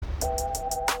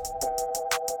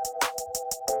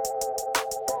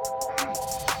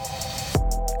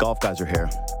golf guys are here.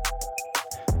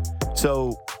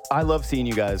 So I love seeing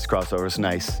you guys crossover. It's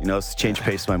nice. You know, it's changed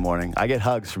pace my morning. I get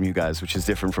hugs from you guys, which is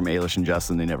different from Ailish and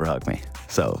Justin. They never hug me.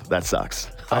 So that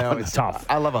sucks. I know it's tough.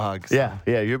 I love a hug. So.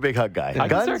 Yeah, you're a big hug guy. I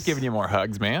can start giving you more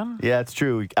hugs, man. Yeah, it's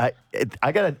true.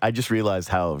 I just realized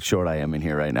how short I am in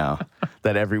here right now.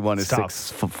 That everyone is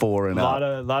 6'4" and up.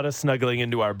 A lot of snuggling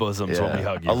into our bosoms when we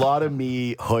hug you. A lot of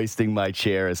me hoisting my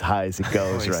chair as high as it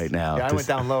goes right now. Yeah, I went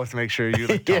down low to make sure you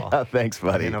look tall. Yeah, thanks,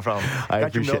 buddy. No problem. I Got your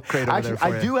appreciate milk crate over Actually,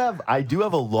 there for I do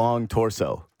have a long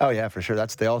torso. Oh, yeah, for sure.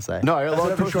 That's what they all say. No, I got a long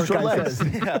That's what torso, every short guy legs.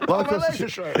 says. Yeah. Long My torso, legs are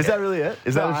short. Is that really it?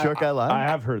 Is that a short guy line? I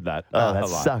have heard that. Oh, that a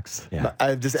lot. sucks.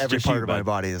 Yeah. Just every just part you, of my bud.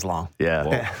 body is long.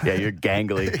 Yeah. Yeah, you're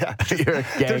gangly. You're a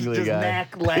gangly just guy.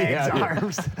 neck, legs, Yeah.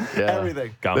 arms, Yeah.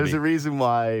 everything. Got There's me. a reason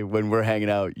why when we're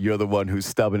hanging out, you're the one who's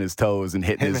stubbing his toes and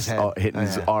hitting his head.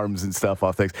 his arms and stuff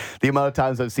off things. The amount of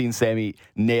times I've seen Sammy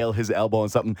nail his elbow on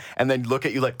something and then look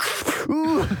at you like,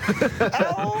 ooh,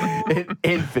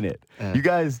 infinite. You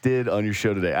guys did on your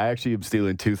show today. I actually am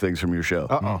stealing two things from your show.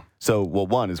 Uh-oh. So, well,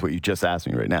 one is what you just asked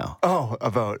me right now. Oh,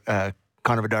 about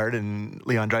Connor Bedard and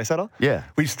Leon Draisaitl? Yeah.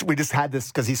 We just had this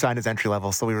because he signed his entry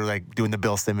level, so we were like doing the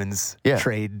Bill Simmons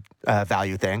trade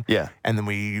value thing. Yeah. And then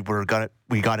we got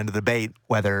into the debate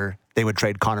whether they would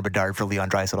trade Connor Bedard for Leon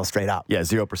Draisaitl straight up. Yeah,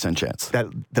 0% chance. That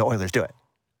the Oilers do it.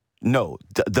 No,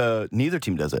 neither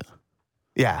team does it.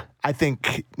 Yeah, I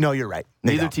think no, you're right.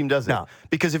 They Neither don't. team does it. No.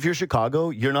 Because if you're Chicago,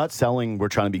 you're not selling we're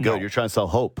trying to be good. No. You're trying to sell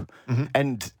hope.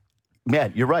 And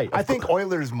man, you're right. I think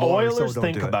Oilers more Oilers so don't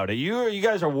think do it. about it. You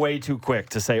guys are way too quick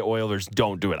to say Oilers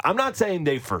don't do it. I'm not saying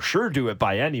they for sure do it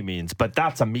by any means, but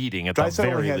that's a meeting at the Draisaitl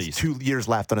only very has least. 2 years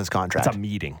left on his contract. It's a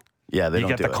meeting. Yeah, they You don't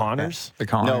get do the it. Connors? The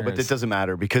Connors. No, but it doesn't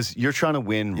matter because you're trying to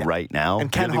win right now.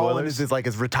 And Ken You're the Holland Oilers. is like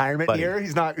his retirement Buddy. year.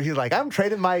 He's like, I'm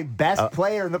trading my best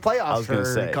player in the playoffs I was going for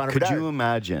to say, Connor could Bedard. you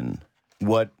imagine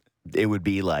what it would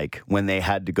be like when they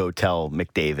had to go tell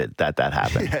McDavid that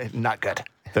happened? Not good.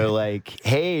 They're like,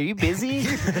 hey, are you busy? You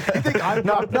think I'm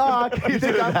knock? You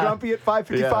think I'm grumpy at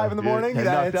 5:55 in the morning?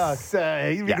 Yeah, knock,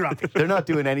 He'd be grumpy. They're not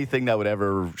doing anything that would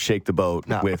ever shake the boat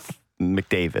with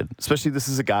McDavid. Especially this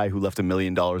is a guy who left $1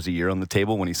 million a year on the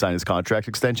table when he signed his contract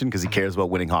extension because he cares about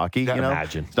winning hockey. Yeah, you know?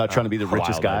 imagine. He's not trying to be the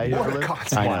richest Wild guy. idea. ever What a lived.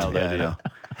 concept. I know. Wild Yeah, I idea.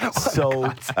 know.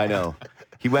 So I know.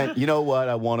 He went, you know what?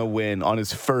 I want to win on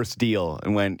his first deal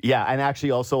and went, yeah. And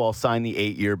actually also I'll sign the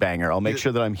 8-year banger. I'll make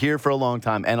sure that I'm here for a long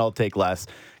time and I'll take less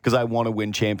because I want to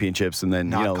win championships. And then,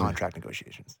 Not contract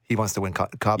negotiations. He wants to win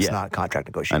cups, Yeah. not contract I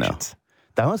know. negotiations.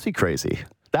 That must be crazy.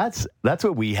 That's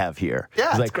what we have here.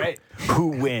 Yeah, It's it's great. Who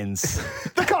wins?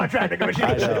 The contract I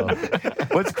negotiations. know.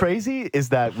 What's crazy is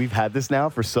that we've had this now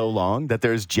for so long that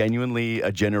there's genuinely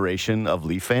a generation of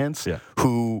Leaf fans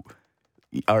who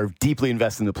are deeply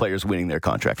invested in the players winning their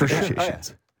contract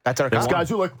negotiations. That's our There's call. guys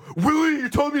who are like, Willie, you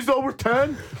told me he's over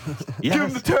 10? Give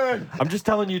him the 10. I'm just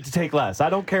telling you to take less. I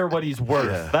don't care what he's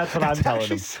worth. That's what I'm It's telling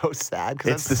actually him. so sad.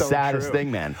 'cause It's the that's so saddest true. thing,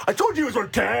 man. I told you he was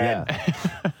worth 10.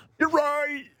 Yeah. You're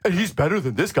right. And he's better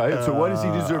than this guy, so why does he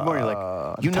deserve more? You're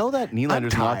like, you know that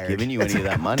Nylander's not tired. giving you any of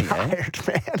that money, eh? Tired,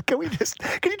 man.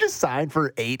 Can you just sign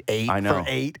for 8-8 I know. for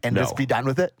 8 and No. just be done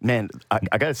with it? Man, I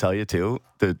got to tell you, too,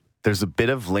 there's a bit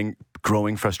of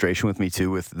growing frustration with me, too,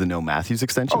 with the No Matthews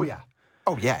extension. Oh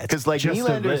yeah. Because like Just a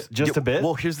Nylander's, bit- just a bit?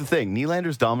 Well, here's the thing: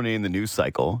 Nylander's dominating the news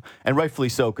cycle, and rightfully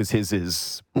so, because his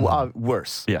is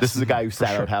worse. Yes. This is a guy who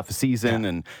sat out half a season,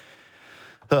 and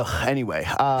anyway,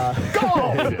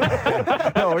 golf.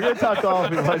 No, we're gonna talk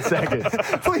golf in 1 second.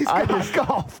 Please,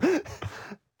 golf.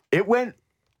 It went.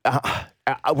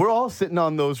 We're all sitting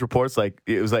on those reports. Like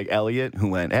it was like Elliot who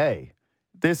went, "Hey,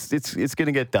 it's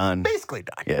gonna get done. Basically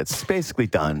done. Yeah, it's basically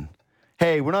done."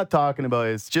 Hey, we're not talking about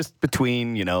it. It's just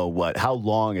between, how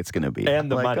long it's going to be.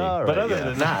 And the Like, money. all But right, other yeah.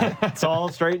 than that, it's all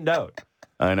straightened out.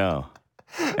 I know.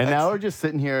 And now we're just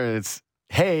sitting here and it's,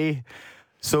 hey,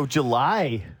 so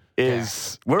July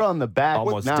is, we're on the back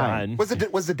Almost 9. done.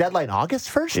 Was the deadline August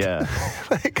 1st?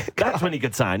 Yeah. That's when he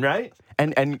could sign, right?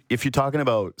 And if you're talking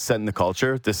about setting the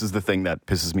culture, this is the thing that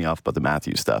pisses me off about the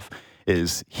Matthews stuff,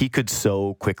 is he could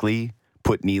so quickly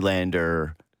put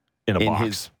Nylander In a in box.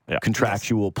 his Yeah.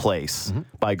 contractual place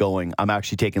by going, I'm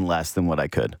actually taking less than what I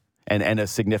could and a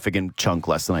significant chunk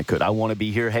less than I could. I want to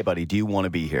be here. Hey, buddy, do you want to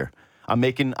be here? I'm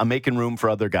making room for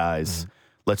other guys.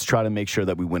 Let's try to make sure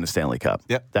that we win a Stanley Cup.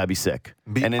 Yep. That'd be sick.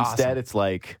 Be and instead, awesome. it's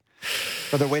like,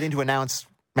 So they're waiting to announce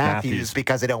Matthews Matthews.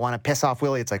 because they don't want to piss off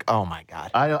Willie. It's like, oh my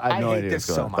God. I have no hate idea this what's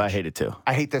going so on, but I much. hate it too.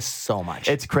 I hate this so much.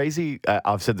 It's crazy.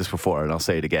 I've said this before, and I'll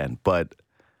say it again. But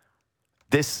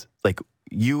this, like,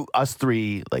 us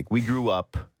three, like, we grew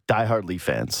up diehard Leaf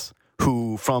fans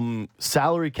who, from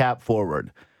salary cap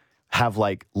forward, have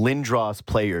like Lindros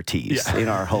player tees in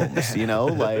our homes, you know,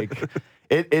 like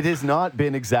it has not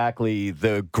been exactly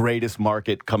the greatest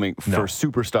market coming for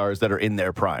superstars that are in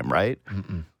their prime, right?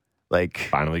 Like,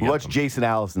 Finally watch Jason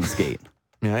Allison skate.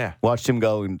 Yeah. Watched him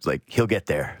go and it's like, he'll get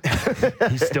there.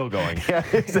 He's still going. Yeah,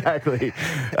 exactly.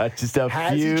 Just a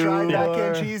Has few he tried more.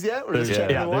 backhand cheese yet? Or is it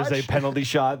checking the There's watch? a penalty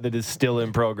shot that is still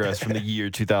in progress from the year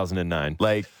 2009.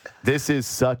 Like, this is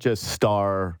such a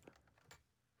star.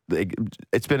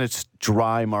 It's been a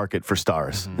dry market for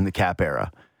stars in the cap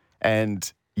era. And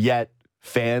yet,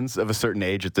 fans of a certain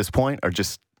age at this point are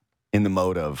just in the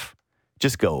mode of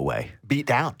just go away. Beat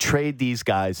down. Trade these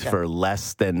guys for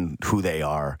less than who they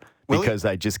are because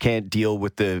I just can't deal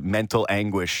with the mental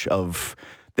anguish of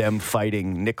them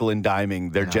fighting nickel and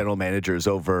diming their general managers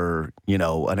over, you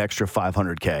know, an extra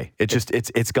 $500K.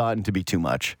 It's gotten to be too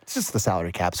much. It's just the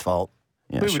salary cap's fault.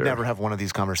 Yeah, We sure. would never have one of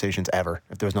these conversations ever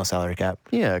if there was no salary cap.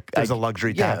 Yeah, There's a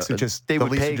luxury tax. It just they the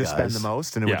would least pay would just guys. spend the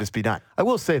most, and it would just be done. I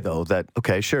will say though that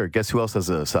okay, sure. Guess who else has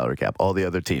a salary cap? All the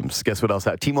other teams. Guess what else?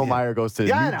 Timo Meyer goes to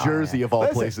Yeah, I New know, Jersey yeah. of all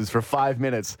Listen, places for 5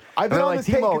 minutes. I've And been they're on like,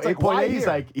 this take. Timo, It's like, why 8.8. He's here?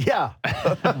 like,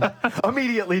 yeah,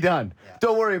 immediately done.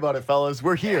 Don't worry about it, fellas.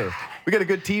 We're here. We got a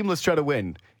good team. Let's try to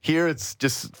win. Here, it's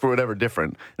just for whatever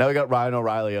different. Now we got Ryan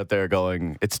O'Reilly out there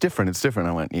going, it's different. It's different.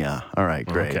 I went, yeah, all right,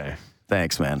 great. Okay.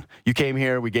 Thanks, man. You came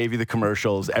here. We gave you the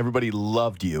commercials. Everybody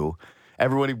loved you.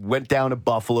 Everybody went down to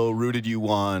Buffalo, rooted you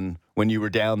on when you were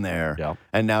down there. Yep.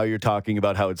 And now you're talking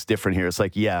about how it's different here. It's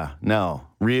like, yeah, no,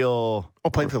 real. Oh,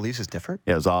 playing for the Leafs is different?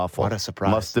 Yeah, it was awful. What a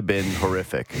surprise. Must have been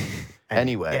horrific.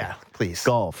 Anyway. Yeah, please.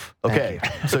 Golf. Okay.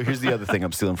 So here's the other thing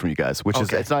I'm stealing from you guys, which is,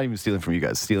 Okay. it's not even stealing from you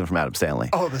guys, it's stealing from Adam Stanley.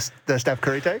 Oh, the Steph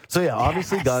Curry take? So yeah,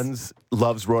 obviously Guns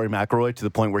loves Rory McIlroy to the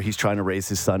point where he's trying to raise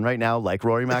his son right now, like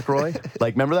Rory McIlroy.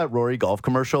 Like, remember that Rory golf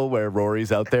commercial where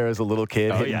Rory's out there as a little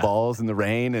kid hitting balls in the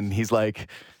rain, and he's like,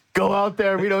 "Go out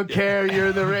there, we don't care, you're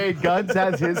in the rain." Guns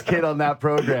has his kid on that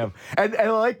program, and I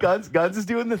like Guns. Guns is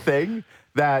doing the thing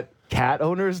that cat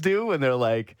owners do, and they're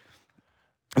like,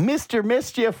 Mr.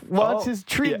 Mischief wants his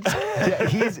treats.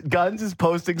 Yeah, Guns is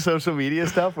posting social media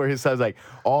stuff where his son's like,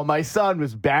 "Oh, my son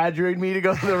was badgering me to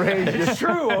go to the range. It's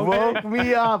true. Woke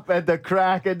me up at the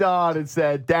crack of dawn and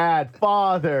said, 'Dad,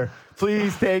 Father,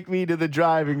 please take me to the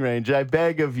driving range. I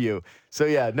beg of you.'" So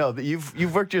yeah, no,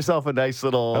 you've worked yourself a nice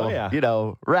little,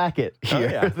 racket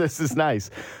here. This is nice.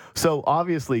 So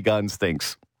obviously, Guns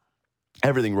thinks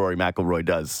everything Rory McIlroy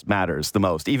does matters the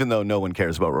most, even though no one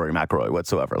cares about Rory McIlroy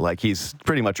whatsoever. Like, he's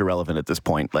pretty much irrelevant at this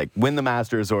point. Like, win the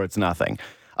Masters or it's nothing.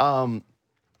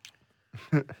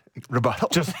 Rebuttal.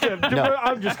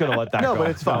 I'm just going to let that go. No,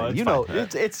 but it's fine. No,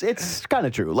 it's kind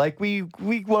of true. Like, we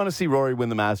want to see Rory win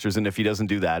the Masters, and if he doesn't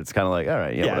do that, it's kind of like, all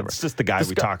right, yeah, whatever. it's just the guy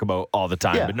we talk about all the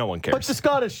time, but no one cares. But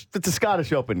the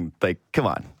Scottish Open, like, come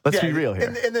on, let's be real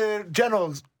here. In the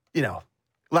general,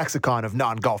 lexicon of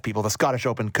non-golf people, the Scottish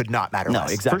Open could not matter No,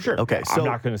 less. exactly. For sure. Okay, I'm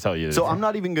not going to tell you. So I'm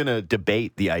not even going to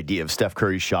debate the idea of Steph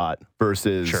Curry's shot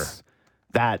versus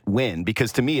that win,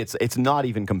 because to me it's not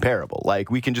even comparable. Like,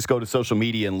 we can just go to social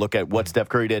media and look at what Steph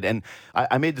Curry did. And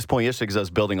I made this point yesterday because I was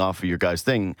building off of your guys'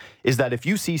 thing, is that if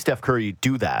you see Steph Curry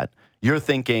do that, you're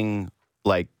thinking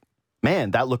like,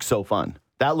 man, that looks so fun.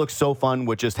 That looks so fun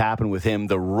what just happened with him,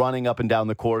 the running up and down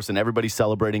the course and everybody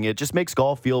celebrating it. Just makes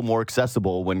golf feel more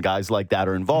accessible when guys like that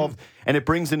are involved, and it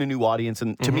brings in a new audience.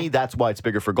 And to me, that's why it's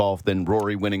bigger for golf than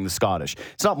Rory winning the Scottish.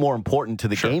 It's not more important to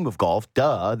the game of golf.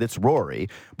 Duh, that's Rory.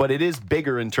 But it is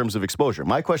bigger in terms of exposure.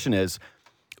 My question is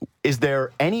there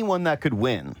anyone that could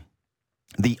win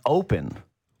the Open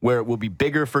where it will be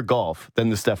bigger for golf than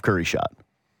the Steph Curry shot?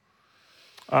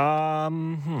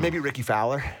 Maybe Ricky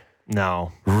Fowler.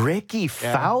 No. Ricky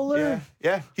Fowler?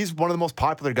 Yeah. He's one of the most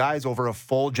popular guys over a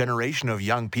full generation of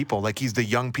young people. Like, he's the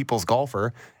young people's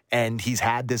golfer, and he's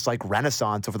had this like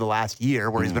renaissance over the last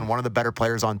year where he's been one of the better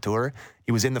players on tour.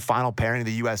 He was in the final pairing of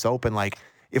the U.S. Open. Like,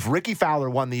 if Ricky Fowler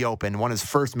won the Open, won his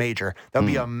first major, that would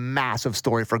be a massive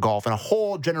story for golf and a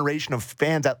whole generation of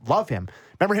fans that love him.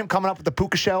 Remember him coming up with the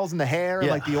puka shells in the hair and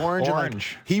like the orange? And, like,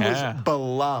 he was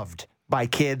beloved by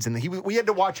kids, and we had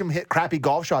to watch him hit crappy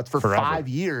golf shots for 5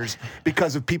 years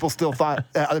because of people still thought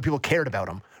other people cared about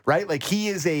him, right? Like, he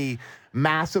is a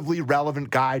massively relevant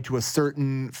guy to a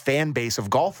certain fan base of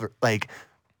golf, like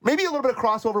maybe a little bit of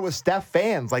crossover with Steph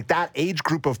fans, like that age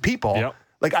group of people. Yep.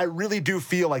 Like, I really do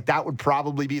feel like that would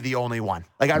probably be the only one.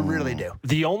 Like, I really do.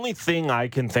 The only thing I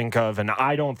can think of, and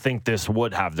I don't think this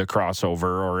would have the crossover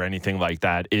or anything like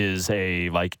that, is a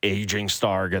like aging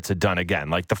star gets it done again.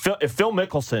 Like if Phil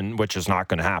Mickelson, which is not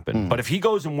going to happen, but if he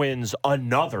goes and wins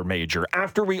another major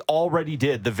after we already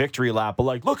did the victory lap,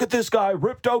 like look at this guy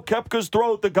ripped out Koepka's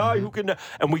throat, the guy who can,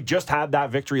 and we just had that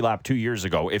victory lap 2 years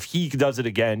ago. If he does it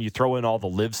again, you throw in all the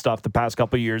live stuff the past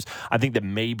couple of years, I think that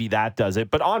maybe that does it.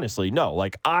 But honestly, no.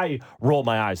 Like I roll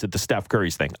my eyes at the Steph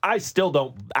Curry's thing. I still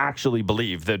don't actually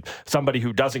believe that somebody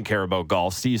who doesn't care about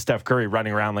golf sees Steph Curry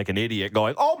running around like an idiot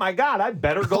going, oh my God, I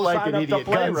better go like sign an up idiot. to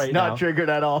play Guns right not now. triggered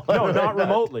at all. No, not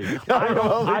remotely.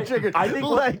 I think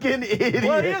like an idiot.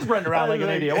 well, he is running around like an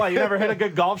idiot. Well, you never hit a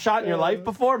good golf shot in your life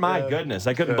before? My goodness,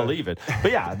 I couldn't believe it.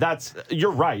 But yeah,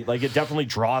 you're right. Like it definitely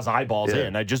draws eyeballs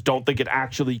in. I just don't think it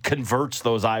actually converts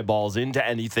those eyeballs into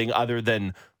anything other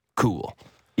than cool.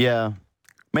 Yeah,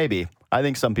 maybe. I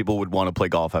think some people would want to play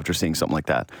golf after seeing something like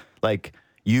that. Like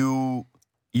you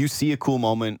see a cool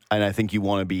moment, and I think you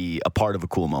want to be a part of a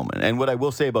cool moment. And what I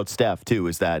will say about Steph, too,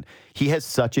 is that he has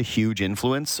such a huge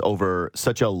influence over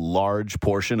such a large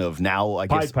portion of now, I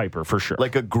guess... Pied Piper, for sure.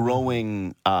 Like a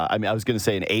growing, I was going to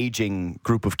say an aging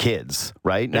group of kids,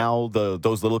 right? Yeah. Now,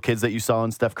 those little kids that you saw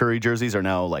in Steph Curry jerseys are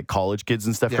now like college kids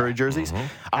in Steph Curry jerseys.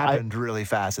 Happened really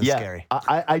fast. It's scary.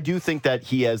 I do think that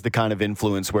he has the kind of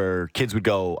influence where kids would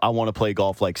go, I want to play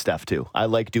golf like Steph, too. I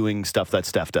like doing stuff that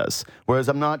Steph does. Whereas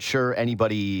I'm not sure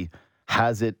anybody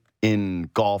has it in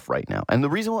golf right now. And the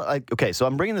reason why, so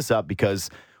I'm bringing this up because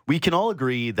we can all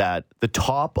agree that the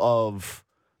top of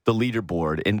the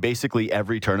leaderboard in basically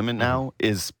every tournament now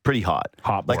is pretty hot.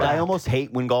 Like, I almost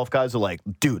hate when golf guys are like,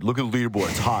 dude, look at the leaderboard,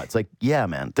 it's hot. It's like, yeah,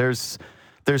 man, there's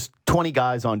 20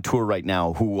 guys on tour right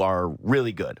now who are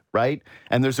really good, right?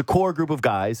 And there's a core group of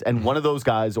guys, and one of those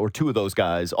guys or two of those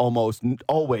guys almost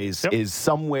always is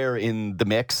somewhere in the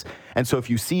mix. And so if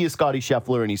you see a Scotty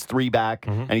Scheffler and he's 3 back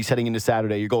and he's heading into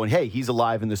Saturday, you're going, hey, he's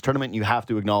alive in this tournament, and you have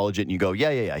to acknowledge it, and you go,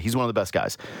 yeah, he's one of the best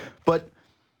guys. But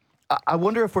I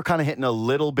wonder if we're kind of hitting a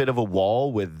little bit of a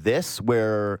wall with this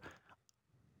where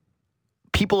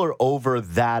people are over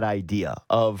that idea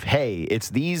of, hey, it's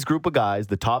these group of guys,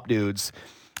 the top dudes.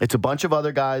 It's a bunch of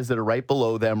other guys that are right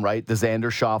below them, right? The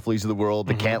Xander Schauffele's of the world,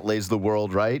 the Cantlays of the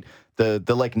world, right? The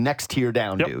like next tier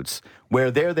down dudes, where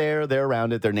they're there, they're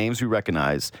around it, their names we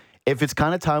recognize. If it's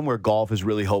kind of time where golf is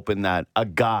really hoping that a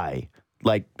guy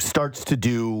like starts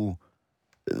to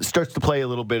play a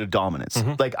little bit of dominance.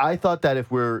 Like I thought that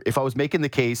if I was making the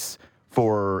case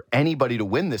for anybody to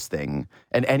win this thing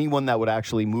and anyone that would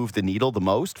actually move the needle the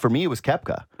most, for me, it was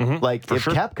Koepka. Like, if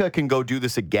Koepka can go do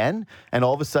this again, and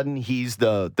all of a sudden he's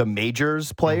the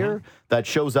majors player that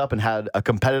shows up and had a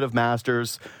competitive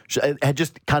Masters, and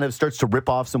just kind of starts to rip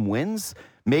off some wins,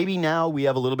 maybe now we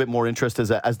have a little bit more interest as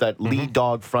that lead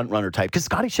dog front runner type. Because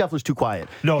Scotty Scheffler's too quiet.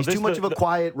 No, he's too much of a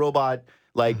quiet robot,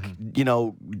 like,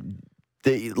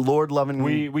 the Lord loving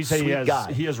we say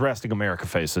he has resting America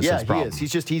face. Is his problem. He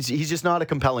is. He's just not a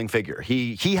compelling figure.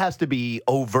 He has to be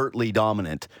overtly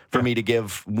dominant for me to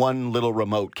give one little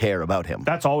remote care about him.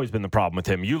 That's always been the problem with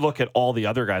him. You look at all the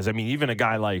other guys. I mean, even a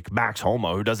guy like Max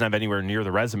Homa, who doesn't have anywhere near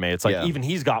the resume. It's like even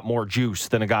he's got more juice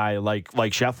than a guy like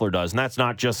Scheffler does, and that's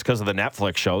not just because of the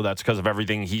Netflix show. That's because of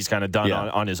everything he's kind of done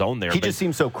on his own there. He just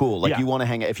seems so cool. Like you want to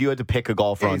hang out. If you had to pick a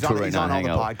golfer on tour right now, hang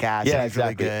out. Podcast. Yeah,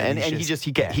 exactly. Really and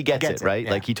he gets it right.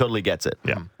 Yeah. Like he totally gets it.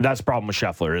 Yeah, that's the problem with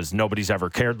Scheffler is nobody's ever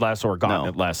cared less or gotten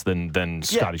it less than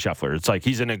Scotty Scheffler. It's like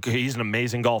he's an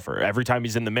amazing golfer. Every time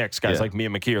he's in the mix, guys like me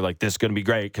and McKee are like, this is going to be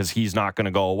great because he's not going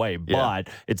to go away. But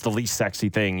it's the least sexy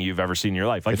thing you've ever seen in your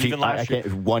life. Like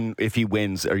if he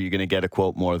wins, are you going to get a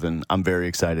quote more than "I'm very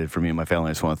excited for me and my family"?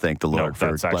 I just want to thank the Lord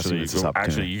for blessing me with this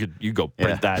opportunity. Actually, you go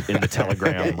print that in the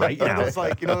Telegram right now.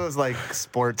 Those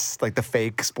sports, like the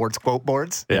fake sports quote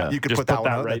boards. Yeah, you could put that one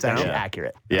out. That's actually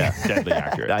accurate. Yeah, deadly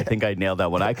accurate. I think I nailed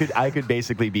that one. I could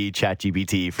basically be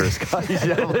ChatGPT for Scotty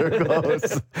Scheffler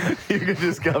quotes. You could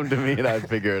just come to me and I'd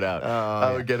figure it out.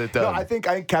 I would get it done. No, I think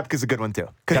Koepka's a good one too.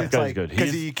 Koepka's good.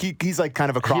 Because he's like kind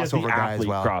of a crossover guy as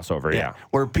well. Crossover, yeah.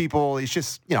 Where people, he's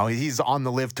just he's on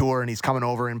the Live Tour and he's coming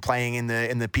over and playing in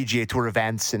the PGA Tour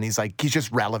events, and he's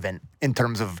just relevant in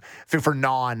terms of for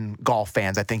non-golf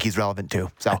fans. I think he's relevant too.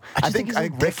 So I think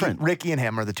different. Ricky and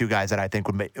him are the two guys that I think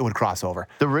would cross over.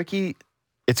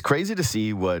 It's crazy to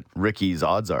see what Ricky's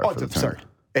odds are. It's absurd.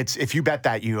 It's if you bet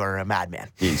that, you are a madman.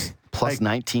 He's plus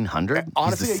 1,900.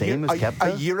 Honestly, he's the same as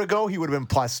Koepka? A year ago, he would have been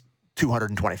plus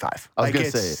 225.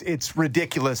 It's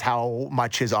ridiculous how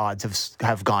much his odds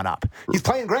have gone up. He's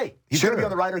playing great. He's going to be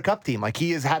on the Ryder Cup team. Like,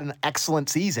 he has had an excellent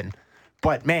season.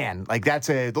 But man, like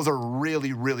those are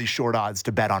really, really short odds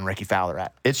to bet on Ricky Fowler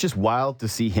at. It's just wild to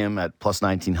see him at plus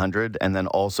 1900, and then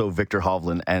also Victor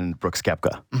Hovland and Brooks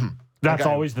Koepka. That's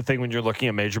always the thing when you're looking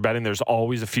at major betting. There's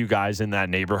always a few guys in that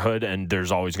neighborhood, and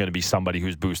there's always going to be somebody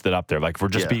who's boosted up there. Like, if we're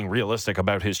just being realistic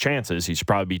about his chances, he should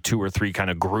probably be 2 or 3 kind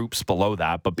of groups below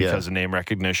that. But because of name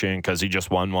recognition, because he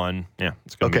just won one,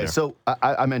 it's going to be there. So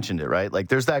I mentioned it, right? Like,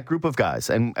 there's that group of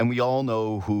guys, and we all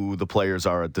know who the players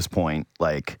are at this point,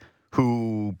 like,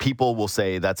 who people will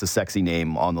say that's a sexy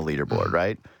name on the leaderboard,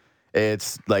 right?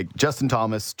 It's like Justin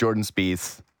Thomas, Jordan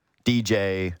Spieth,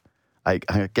 DJ. I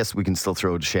guess we can still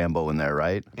throw DeChambeau in there,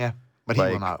 right? Yeah, but he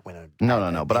will not win a...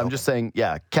 No. But I'm just saying,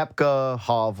 Koepka,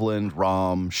 Hovland,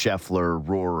 Rahm, Scheffler,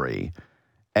 Rory.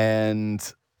 And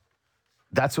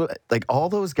that's what, like, all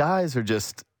those guys are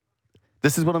just,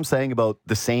 this is what I'm saying about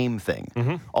the same thing.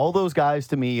 Mm-hmm. All those guys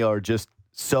to me are just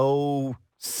so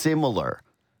similar.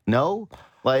 No?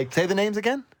 Like, Say the names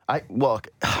again? I'm not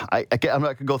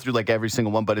going to go through like every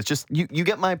single one, but it's just, you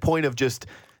get my point of just,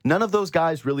 none of those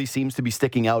guys really seems to be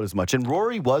sticking out as much. And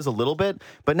Rory was a little bit,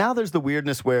 but now there's the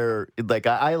weirdness where, like,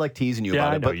 I like teasing you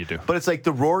about it. I know you do. But it's like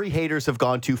the Rory haters have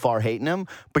gone too far hating him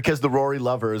because the Rory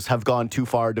lovers have gone too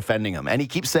far defending him. And he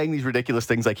keeps saying these ridiculous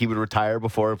things like he would retire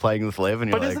before playing with Liv. And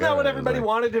you're But like, isn't that what everybody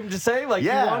wanted him to say? Like, you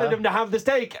wanted him to have this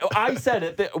take. I said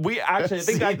it. I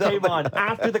think I came on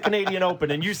after the Canadian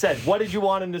Open, and you said, what did you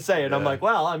want him to say? And I'm like,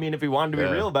 well, I mean, if he wanted to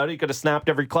be real about it, he could have snapped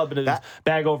every club in his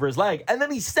bag over his leg. And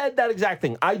then he said that exact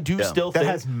thing. I do still think...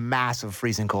 That has massive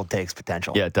freezing cold takes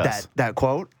potential. Yeah, it does. That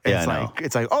quote. Yeah, I know.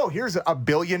 It's like, oh, here's $1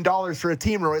 billion for a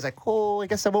team. Roy's like, oh, I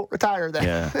guess I won't retire then.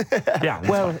 Yeah.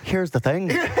 Well, here's the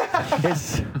thing.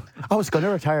 I was going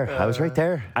to retire. I was right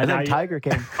there. And then Tiger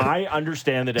came. I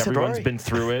understand that everyone's been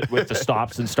through it with the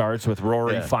stops and starts with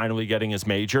Rory finally getting his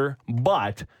major,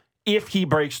 but if he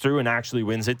breaks through and actually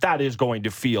wins it, that is going to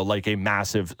feel like a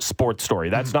massive sports story.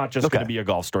 That's not just going to be a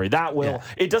golf story. That will. Yeah.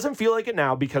 It doesn't feel like it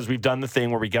now because we've done the thing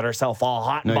where we get ourselves all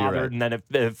hot and bothered, and then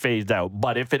it fades out.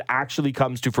 But if it actually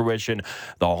comes to fruition,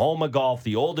 the home of golf,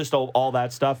 the oldest, all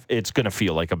that stuff, it's going to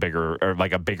feel like a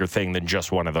bigger thing than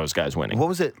just one of those guys winning. What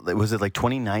was it? Was it like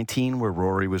 2019 where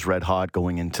Rory was red hot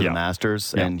going into the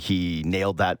Masters and he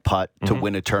nailed that putt to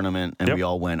win a tournament, and we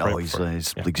all went, "Oh, he's going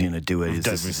to do it."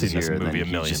 We've seen this movie a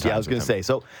million times. I was going to say,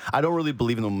 so I don't really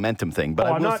believe in the momentum thing, but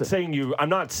I'm not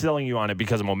selling you on it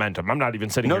because of momentum. I'm not even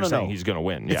sitting here saying he's going to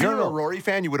win. If you're a Rory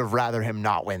fan, you would have rather him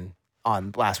not win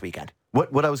on last weekend.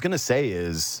 What I was going to say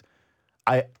is,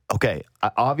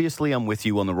 obviously I'm with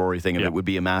you on the Rory thing, and it would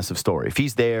be a massive story if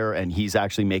he's there and he's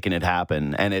actually making it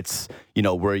happen. And it's,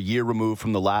 we're a year removed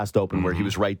from the last Open where he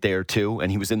was right there too, and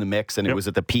he was in the mix, and it was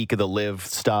at the peak of the Live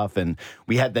stuff, and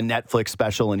we had the Netflix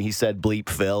special, and he said bleep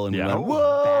Phil, and we went,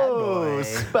 whoa,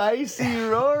 spicy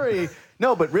Rory.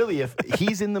 No, but really, if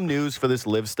he's in the news for this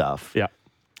Live stuff,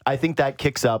 I think that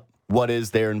kicks up what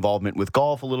is their involvement with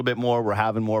golf a little bit more. We're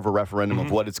having more of a referendum of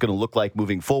what it's going to look like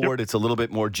moving forward. It's a little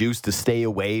bit more juice to stay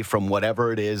away from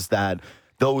whatever it is that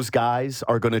those guys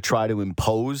are going to try to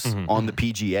impose on the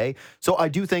PGA. So I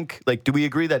do think, do we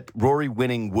agree that Rory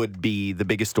winning would be the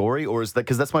biggest story? Or is that,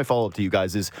 because that's my follow-up to you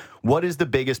guys, is what is the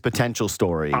biggest potential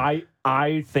story?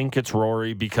 I think it's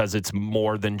Rory because it's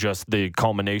more than just the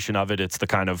culmination of it. It's the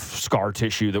kind of scar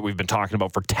tissue that we've been talking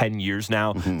about for 10 years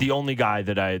now. The only guy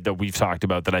that we've talked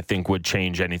about that I think would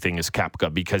change anything is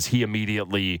Koepka, because he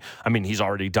immediately, he's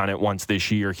already done it once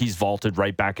this year. He's vaulted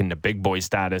right back into big boy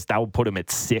status. That would put him at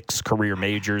 6 career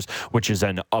majors, which is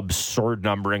an absurd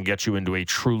number and gets you into a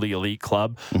truly elite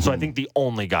club. So I think the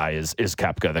only guy is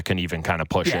Koepka that can even kind of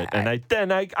push it.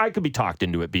 And I could be talked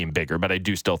into it being bigger, but I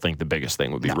do still think the biggest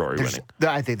thing would be Rory winning.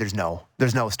 I think there's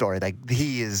no story. Like,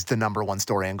 he is the number one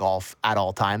story in golf at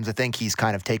all times. I think he's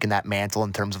kind of taken that mantle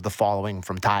in terms of the following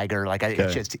from Tiger.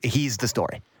 It's just, he's the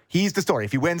story. He's the story.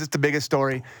 If he wins, it's the biggest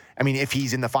story. If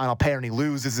he's in the final pair and he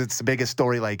loses, it's the biggest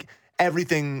story. Like,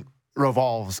 everything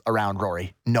revolves around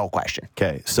Rory, no question.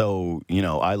 Okay, so,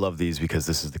 I love these because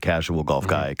this is the casual golf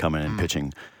guy coming in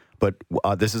pitching. But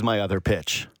this is my other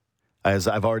pitch. As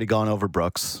I've already gone over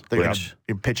Brooks.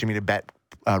 You're pitching me to bet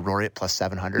Rory at plus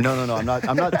 700. No, I'm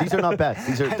not. These are not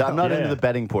bets. I'm not into the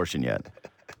betting portion yet.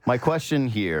 My question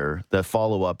here, the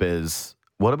follow-up is,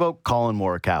 what about Colin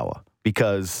Morikawa?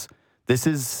 Because this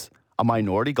is a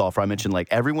minority golfer. I mentioned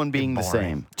everyone being the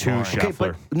same.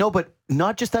 Scheffler. But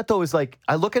not just that though. Is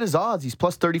I look at his odds. He's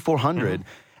plus 3,400,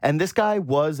 and this guy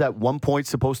was at one point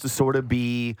supposed to sort of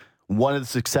be one of the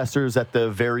successors at the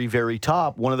very, very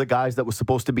top, one of the guys that was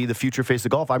supposed to be the future face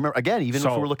of golf. I remember, again, if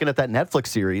we're looking at that Netflix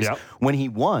series, when he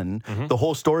won, the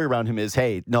whole story around him is,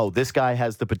 hey, no, this guy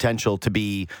has the potential to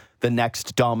be the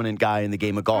next dominant guy in the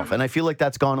game of golf. And I feel like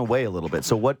that's gone away a little bit.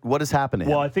 So what has happened to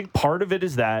him? Well, I think part of it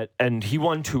is that, and he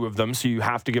won 2 of them, so you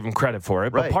have to give him credit for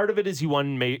it. But Right. part of it is he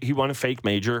won a fake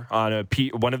major on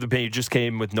one of the majors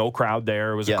came with no crowd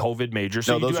there. It was a COVID major.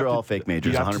 So No, you those do are have all to- fake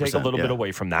majors, You have to take a 100%, little bit yeah.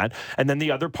 away from that. And then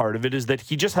the other part of it is that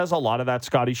he just has a lot of that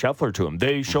Scotty Scheffler to him.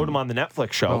 They showed him on the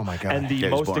Netflix show. Oh, my God. And the Yeah,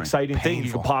 it was most boring. exciting thing you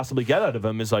Painful. could possibly get out of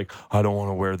him is like, I don't want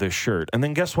to wear this shirt. And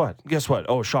then guess what?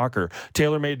 Oh, shocker.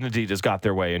 TaylorMade and Adidas got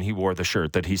their way, and he wore the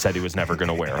shirt that he said he was never going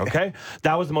to wear, okay?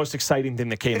 That was the most exciting thing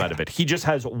that came out of it. He just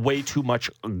has way too much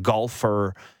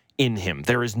golfer in him.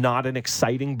 There is not an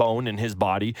exciting bone in his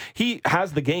body. He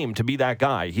has the game to be that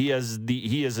guy. He is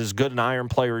as good an iron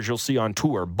player as you'll see on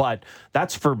tour, but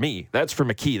that's for me. That's for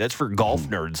McKee. That's for golf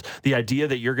nerds. The idea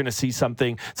that you're going to see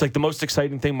something, it's like the most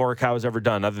exciting thing Morikawa has ever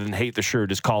done other than hate the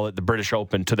shirt is call it the British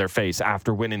Open to their face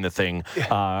after winning the thing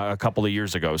a couple of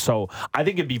years ago. So I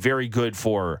think it'd be very good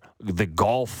for the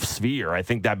golf sphere. I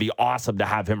think that'd be awesome to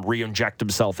have him re-inject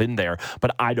himself in there,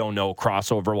 but I don't know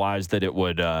crossover-wise that it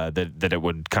would that it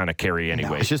would kind of carry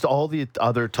anyway. It's just all the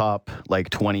other top like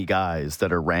 20 guys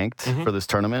that are ranked for this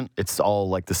tournament. It's all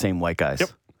like the same white guys. Yep,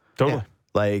 totally. Yeah.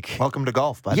 Like, Welcome to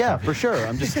golf, bud. yeah, for sure.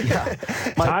 I'm just,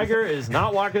 Tiger is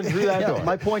not walking through that door.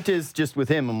 My point is just with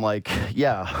him, I'm like,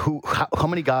 yeah, how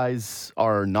many guys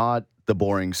are not the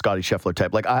boring Scotty Scheffler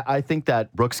type? Like, I think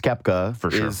that Brooks Koepka For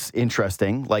sure. is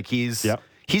interesting. Like, he's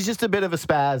just a bit of a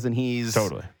spaz, and he's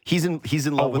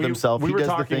in love with himself. We He were does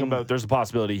the talking thing. about there's a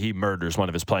possibility he murders one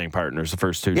of his playing partners the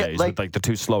first 2 Yeah, days like- with like the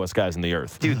 2 slowest guys in the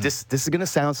earth. Dude, this is gonna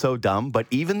sound so dumb, but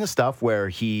even the stuff where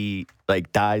he like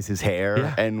dyes his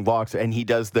hair and walks, and he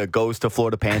goes to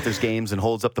Florida Panthers games and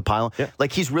holds up the pylon. Yeah.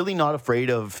 Like, he's really not afraid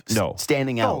of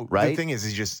standing out, No, right? The thing is,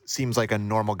 he just seems like a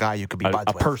normal guy you could be A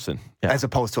buds with. person. Yeah. As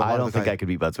opposed to a lot I of don't the think guys. I could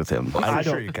be buds with him. I'm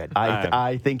sure you could.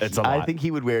 I think it's a lot. I think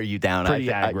he would wear you down. Pretty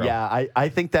aggro.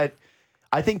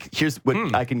 I think here's what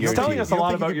I can He's guarantee telling you. us a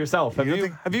lot about yourself. Have you don't you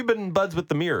think- have you been buds with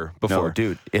the mirror before? No,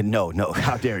 dude. No.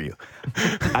 How dare you?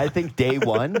 I think day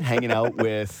one, hanging out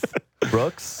with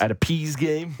Brooks. At a Peas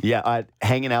game? Yeah,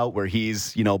 hanging out where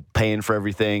he's, paying for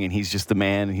everything and he's just the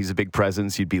man and he's a big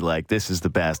presence. You'd be like, this is the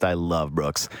best. I love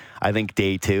Brooks. I think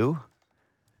day two,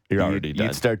 You're already done.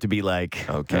 you'd start to be like,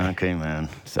 okay, man,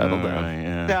 settle down. Yeah.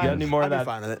 Yeah, You got any more of I'd be that?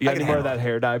 fine with it. You got I any can more of handle that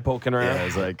hair dye poking around? Yeah,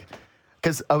 it's like,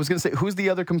 because I was going to say, who's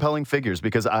the other compelling figures?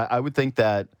 Because I would think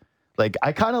that, like,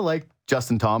 I kind of like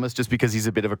Justin Thomas just because he's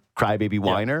a bit of a crybaby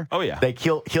whiner. Oh, yeah. Like,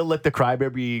 he'll let the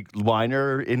crybaby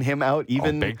whiner in him out,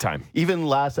 even big time. Even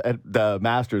last at the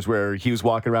Masters where he was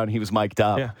walking around, he was mic'd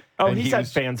up. Yeah. Oh, and he's he had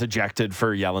was- fans ejected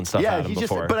for yelling stuff Yeah, at him he's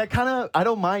before. just. But I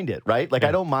don't mind it, right? Like,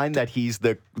 I don't mind that he's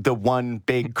the one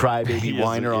big crybaby He is,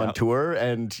 whiner yeah. on tour,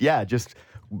 and just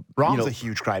Rom's a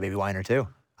huge crybaby whiner too.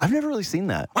 I've never really seen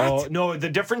that. Oh, no, the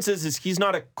difference is he's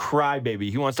not a crybaby.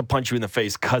 He wants to punch you in the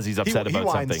face because he's upset He about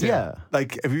whines, something. Yeah.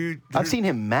 Like, have you? I've seen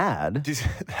him mad. Did you see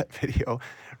that video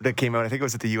that came out? I think it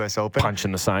was at the U.S. Open.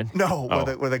 Punching the sign? No,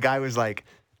 Oh. where the guy was like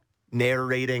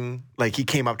narrating, like he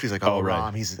came up to, he's like, Oh, right.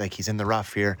 Rom, he's in the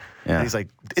rough here. Yeah. And he's like,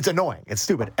 it's annoying, it's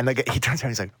stupid. And he turns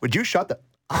around, he's like, would you shut the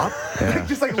up? Like,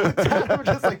 just like looks at him,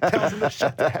 just like tells him to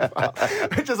shut the F up.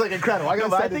 It's just like incredible. I, No,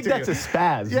 but I think that's a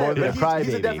spaz more than a crybaby.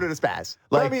 He's a definite spaz.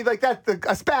 But I Like- mean, like that, a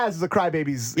spaz is a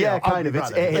crybaby's. Yeah, ugly kind of.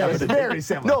 It's, brother. It's very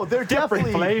similar. No, they're Different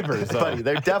definitely flavors, though. buddy.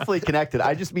 They're definitely connected.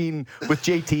 I just mean with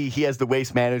JT, he has the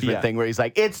waste management Yeah. thing where he's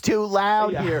like, "It's too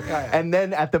loud Yeah. here," Yeah. and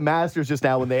then at the Masters just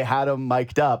now when they had him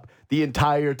mic'd up. The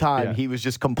entire time Yeah. he was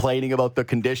just complaining about the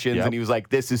conditions, Yep. and he was like,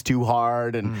 "This is too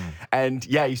hard," and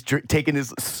yeah, he's taking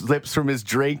his slips from his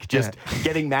drink, just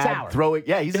getting mad, Sour. throwing.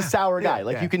 Yeah, he's a sour guy.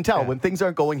 Like you can tell when things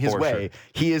aren't going his For way, sure.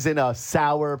 he is in a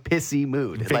sour, pissy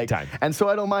mood. Big like, time. And so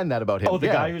I don't mind that about him. Oh, the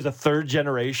Yeah. guy who's a third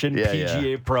generation Yeah,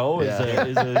 PGA pro is wants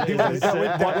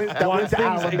to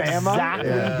things Alabama.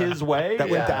 exactly his way. That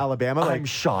went to Alabama. I'm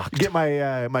shocked. Get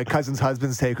my my cousin's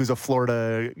husband's take, who's a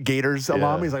Florida Gators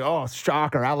alum. He's like, oh,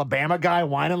 shocker, Alabama guy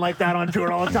whining like that on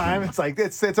tour all the time. It's like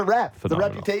it's a rep, it's a Phenomenal.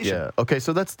 reputation. Yeah. Okay.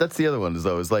 So that's the other one.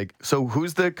 Though is like, so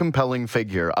who's the compelling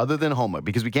figure other than Homa?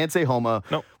 Because we can't say Homa.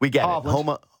 Nope. We get Hovland. it.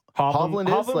 Homa. Hovland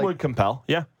is Hovland like would compel.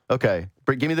 Yeah. okay.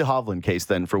 But give me the Hovland case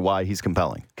then for why he's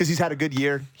compelling. Because he's had a good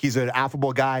year. He's an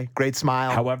affable guy, great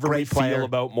smile. However great we player. feel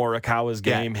about Morikawa's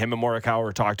game, him and Morikawa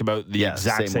were talked about the Yeah,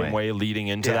 exact same same way leading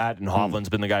into Yeah. that, and Hovland's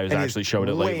been the guy who's And he's actually showed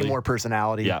it way lately. more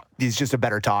personality. Yeah. He's just a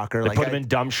better talker. They put him in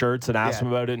dumb shirts and asked Yeah.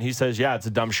 him about it, and he says, "Yeah, it's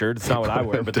a dumb shirt. It's not what I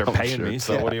wear, but they're Dumb paying me. shirts,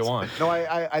 So yeah. what do you want?" No,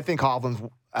 I think Hovland's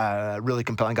a really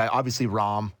compelling guy. Obviously,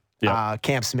 Rom. Yeah.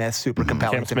 Cam Smith, super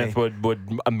compelling Cam to Smith me.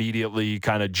 would immediately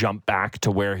kind of jump back to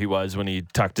where he was when he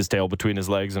tucked his tail between his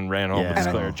legs and ran home with his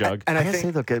And I- clear jug. And I I gotta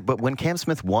think say, look, but when Cam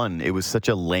Smith won, it was such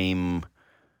a lame.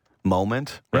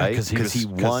 moment, Yeah, right? 'cause Because he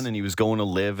won and he was going to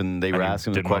live, and they were he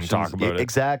asking him didn't want to questions. talk about it.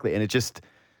 Exactly, and it just.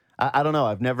 I don't know.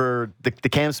 I've never the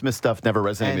Cam Smith stuff never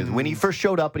resonated with me. When he first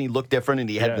showed up and he looked different and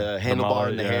he had the handlebar mullet,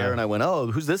 and the yeah. hair, and I went, "Oh,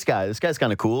 who's this guy? This guy's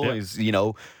kind of cool. Yeah. He's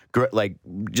like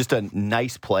just a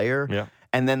nice player." Yeah.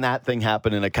 And then that thing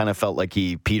happened, and it kind of felt like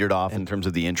he petered off in terms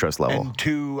of the interest level. And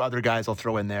two other guys I'll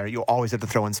throw in there. You always have to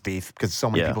throw in Spieth because so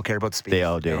many Yeah. people care about Spieth. They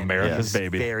all do. And America's he's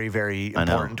baby. Very, very I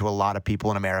know. important to a lot of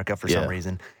people in America for Yeah. some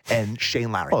reason. And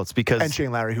Shane Lowry. Well, it's because- and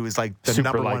Shane Lowry, who is like the Super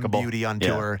number likable. one beauty on Yeah.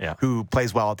 tour, Yeah. who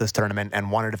plays well at this tournament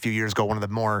and won it a few years ago. One of the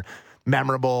more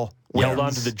memorable. Held wins.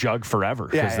 on to the jug forever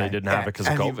because they didn't have it because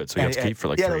of And he- COVID. So he got to and- keep for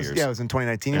like yeah, 3 it was, years. Yeah, it was in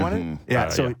 2019 he won it. Yeah,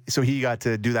 so he got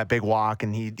to do that big walk,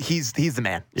 and he's the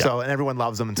man. Yeah. So and everyone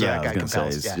loves him, and so yeah, I that was guy going to say,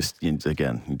 compels. it's Yeah.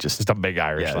 just Just a big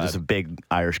Irish yeah, lad. just a big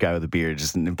Irish guy with a beard,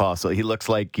 just an impossible. He looks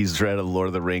like he's right out of Lord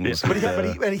of the Rings. But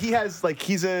he has like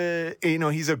he's a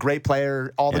great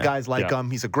player. All the Yeah. guys like Yeah.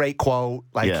 him. Is a great quote.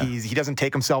 Like Yeah. he doesn't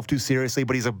take himself too seriously,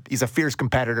 but he's a fierce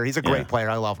competitor. He's a great Yeah. player.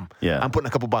 I love him. Yeah. I'm putting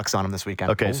a couple bucks on him this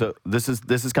weekend. Okay, so this is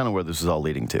kind of where this is all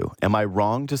leading to. Am I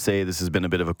wrong to say this has been a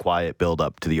bit of a quiet build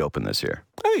up to the Open this year?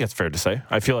 I think that's fair to say.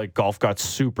 I feel like golf got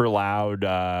super loud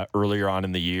earlier on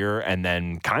in the year, and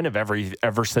then kind of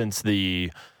ever since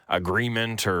the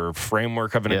agreement or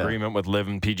framework of an Yeah. agreement with Live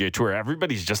and PGA Tour,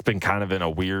 everybody's just been kind of in a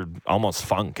weird, almost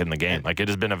funk in the game. Like it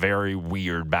has been a very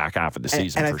weird back half of the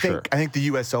season and for sure. I think the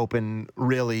U.S. Open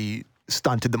really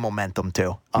stunted the momentum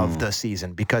too of the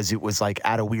season because it was like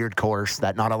at a weird course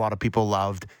that not a lot of people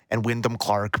loved, and Wyndham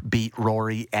Clark beat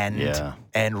Rory and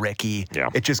Ricky. Yeah.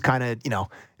 It just kind of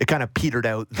it kind of petered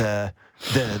out the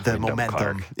momentum.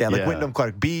 Clark. Yeah, like Yeah. Wyndham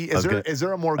Clark. Is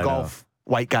there a more golf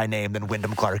white guy name than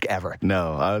Wyndham Clark ever?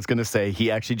 No, I was going to say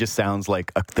he actually just sounds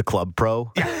like the club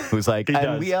pro who's like, He and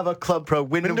does. we have a club pro,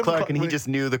 Wyndham Clark, and he just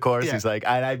knew the course. Yeah. He's like,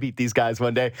 I beat these guys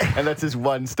one day, and that's his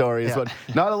one story. Yeah.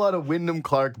 Not a lot of Wyndham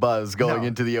Clark buzz going No.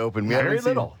 into the Open. We Very haven't seen-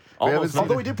 little. we haven't Almost seen-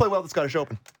 Although he did play well at the Scottish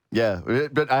Open. Yeah,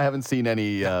 but I haven't seen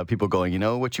any people going, you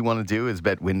know what you want to do is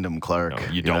bet Wyndham Clark. No,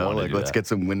 you don't wanna do let's that. get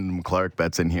some Wyndham Clark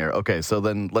bets in here. Okay, so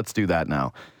then let's do that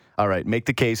now. All right, make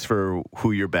the case for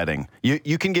who you're betting.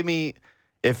 You can give me,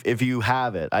 if you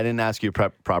have it. I didn't ask you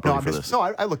properly for this.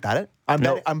 I looked at it.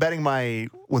 I'm betting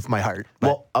with my heart.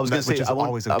 Well, I was going to say, which is I was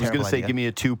always a going to terrible say, idea. give me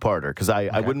a two-parter because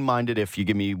I wouldn't mind it if you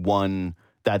give me one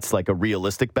that's like a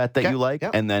realistic bet that Okay, you like,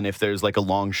 yep. and then if there's like a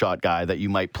long shot guy that you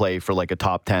might play for like a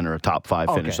top 10 or a top 5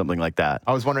 finish, Okay. something like that.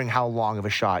 I was wondering how long of a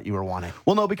shot you were wanting.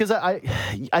 Well, no, because I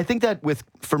think that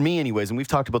for me anyways, and we've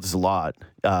talked about this a lot,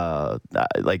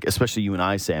 like especially you and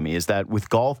I, Sammy, is that with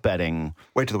golf betting,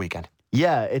 Wait till the weekend.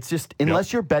 yeah, it's just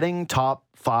unless you're betting top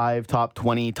 5, top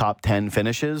 20, top 10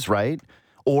 finishes, right?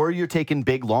 Or you're taking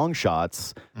big long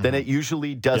shots, then it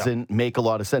usually doesn't make a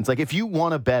lot of sense. Like if you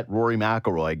want to bet Rory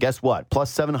McIlroy, guess what? Plus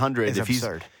 700 It's if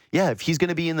absurd. if he's going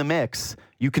to be in the mix,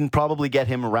 you can probably get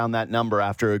him around that number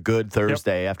after a good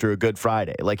Thursday, after a good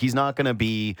Friday. Like he's not going to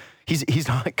be he's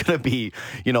not going to be,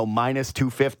 minus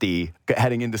 250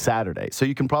 heading into Saturday. So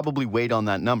you can probably wait on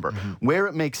that number. Where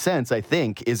it makes sense, I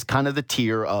think, is kind of the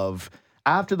tier of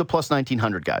after the plus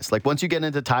 1,900 guys. Like once you get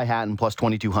into Ty Hatton plus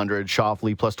 2,200,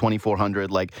 Schauffele plus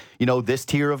 2,400, like, this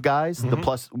tier of guys, the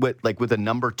plus with a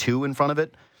number 2 in front of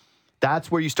it, that's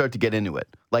where you start to get into it.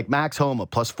 Like Max Homa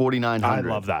plus 4,900.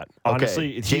 I love that. Okay.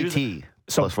 Honestly, he was- JT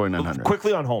So plus 4,900.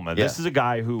 quickly on Homa, this Yeah. is a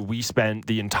guy who we spent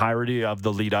the entirety of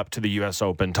the lead up to the U.S.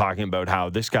 Open talking about how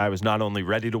this guy was not only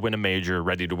ready to win a major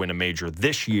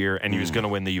this year, and he was going to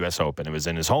win the U.S. Open. It was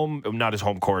in his home, not his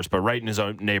home course, but right in his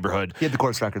own neighborhood. He had the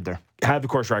course record there. Had the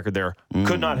course record there,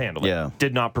 could not handle it, Yeah.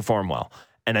 did not perform well.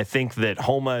 And I think that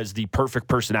Homa is the perfect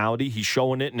personality. He's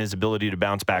shown it in his ability to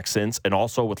bounce back since. And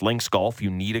also with Lynx Golf,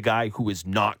 you need a guy who is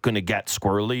not going to get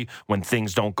squirrely when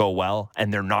things don't go well.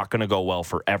 And they're not going to go well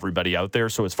for everybody out there.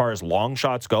 So as far as long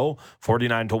shots go,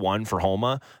 49-1 for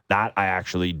Homa, that I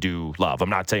actually do love. I'm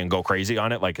not saying go crazy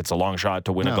on it like it's a long shot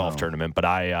to win a golf tournament, but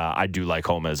I do like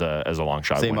Homa as a long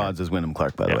shot Same winner. odds as Wyndham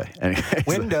Clark, by the way. Anyways,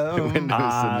 Wyndham.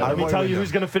 Let me tell you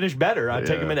who's going to finish better. I'd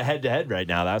take Yeah. him in a head-to-head right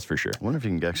now, that's for sure. I wonder if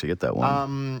you can actually get that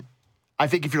one. I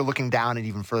think if you're looking down and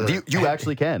even further, You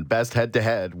actually can. Best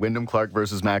head-to-head, Wyndham Clark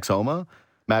versus Max Homa.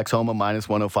 Max Homa minus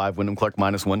 105, Wyndham Clark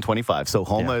minus 125. So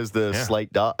Homa is the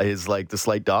slight dog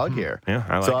here. Yeah,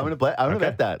 I like so him. I'm gonna play. I'm gonna Okay.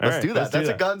 bet that. All Let's right, do that. let's do That's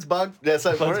a that. guns bug. Yes,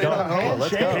 let's go. Let's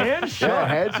go. Handshake. Yeah,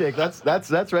 handshake.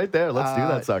 That's right there. Let's do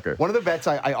that sucker. One of the bets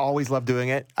I always love doing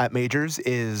it at majors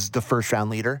is the first round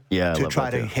leader. Yeah, I to love try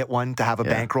that to too. hit one to have a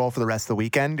bankroll for the rest of the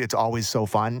weekend. It's always so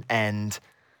fun, and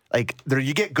like there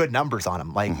you get good numbers on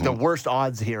him. Like the worst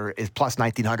odds here is plus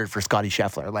 1900 for Scotty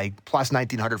Scheffler, like plus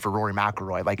 1900 for Rory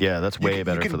McIlroy. Like Yeah, that's way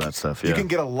better for that stuff. Yeah. You can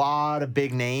get a lot of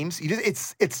big names.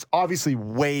 It's obviously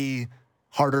way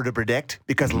harder to predict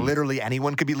because literally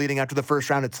anyone could be leading after the first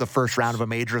round. It's the first round of a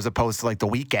major as opposed to like the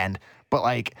weekend. But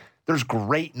like there's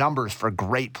great numbers for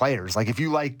great players. Like if you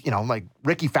like, like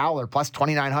Ricky Fowler plus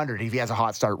 2,900 if he has a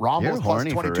hot start. Ramos You're plus horny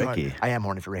for 2,200. Ricky. I am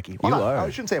horny for Ricky. You are. I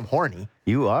shouldn't say I'm horny.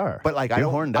 You are. But like You're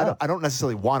horned up. I don't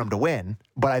necessarily want him to win,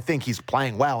 but I think he's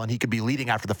playing well and he could be leading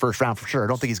after the first round for sure. I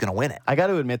don't think he's going to win it. I got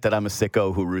to admit that I'm a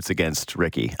sicko who roots against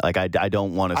Ricky. Like I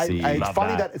don't want to see. It's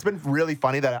funny that. that it's been really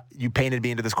funny that you painted me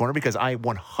into this corner because I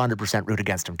 100% root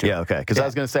against him too. Yeah, okay. Because I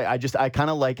was going to say, I kind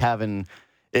of like having.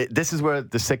 This is where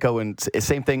the sicko and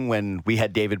same thing when we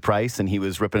had David Price and he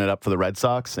was ripping it up for the Red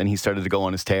Sox and he started to go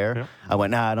on his tear. Yeah. I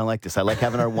went, I don't like this. I like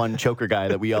having our one choker guy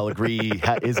that we all agree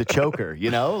is a choker.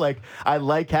 Like I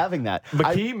like having that.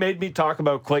 McKee made me talk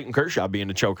about Clayton Kershaw being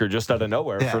a choker just out of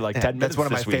nowhere for like 10 minutes That's one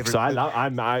of my this week. favorite. So I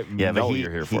know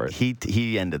you're here for it.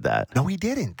 He ended that. No, he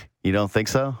didn't. You don't think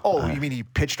so? Oh, you mean he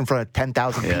pitched in front of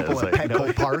 10,000 people at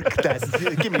Petco Park?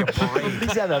 Give me a break.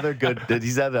 He's had other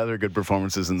good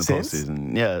performances in the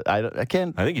postseason. Yeah, I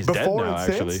can't. I think he's Before dead now,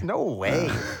 and actually. since? No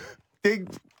way. Big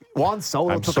Juan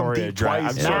Solo took him deep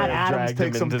twice. Matt Adams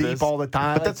takes him deep all the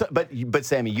time. But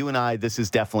Sammy, you and I, this is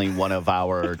definitely one of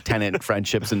our tenant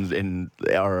friendships and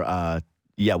our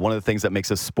one of the things that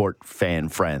makes us sport fan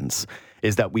friends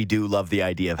is that we do love the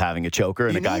idea of having a choker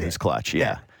and a guy who's clutch.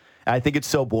 Yeah. I think it's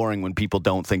so boring when people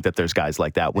don't think that there's guys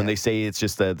like that. When they say it's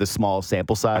just the small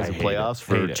sample size of playoffs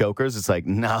for chokers, it's like,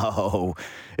 no,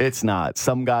 it's not.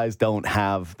 Some guys don't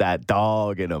have that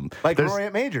dog in them. Like Rory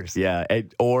at majors. Yeah.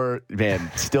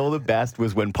 Still the best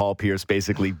was when Paul Pierce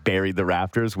basically buried the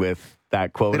Raptors with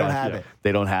that quote. They don't have it.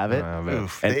 They don't have it.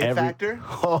 Oof. And the it factor?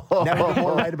 Never been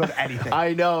more right about anything.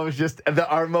 I know. It was just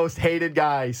our most hated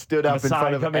guy stood up in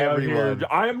front of everyone.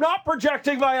 I am not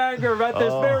projecting my anger at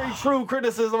this very true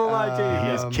criticism of my team.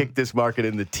 He has kicked this market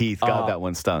in the teeth. God, that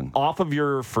one stung. Off of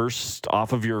your first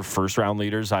round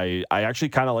leaders, I actually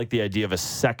kind of like the idea of a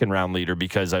second round leader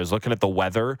because I was looking at the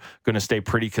weather, going to stay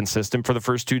pretty consistent for the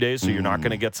first 2 days. So you're not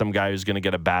going to get some guy who's going to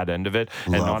get a bad end of it.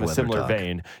 And on a similar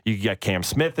vein, you get Cam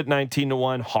Smith at 19-1,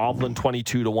 Hovland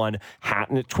 22-1,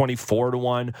 Hatton at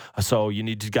 24-1. So you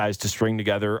need guys to string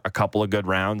together a couple of good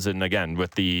rounds. And again,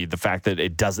 with the fact that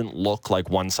it doesn't look like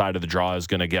one side of the draw is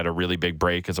going to get a really big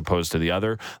break as opposed to the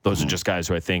other, those are just guys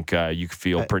who I think you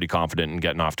feel pretty confident in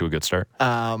getting off to a good start.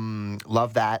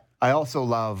 Love that. I also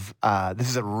love, this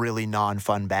is a really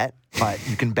non-fun bet, but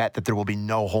you can bet that there will be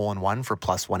no hole-in-one for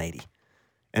plus 180.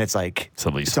 And it's like,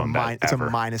 it's a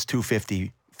minus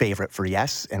 250 favorite for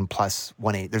yes and plus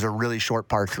 180. There's a really short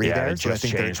par 3 there. They just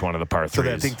changed one of the par 3s. So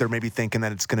I think they're maybe thinking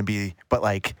that it's going to be, but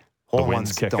like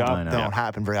hole-in-ones don't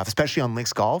happen very often, especially on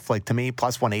links golf. Like to me,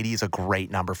 plus 180 is a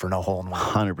great number for no hole-in-one.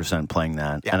 100% playing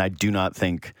that. Yeah. And I do not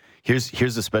think,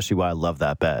 here's especially why I love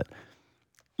that bet.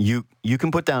 You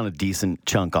can put down a decent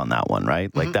chunk on that one,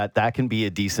 right? Like that can be a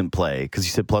decent play because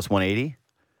you said plus 180?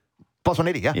 Plus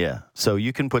 180, yeah. Yeah. So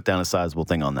you can put down a sizable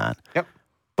thing on that. Yep.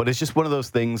 But it's just one of those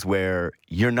things where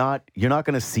you're not going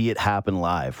to see it happen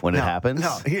live when it happens.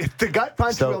 No, the gut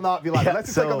punch will not be live. Unless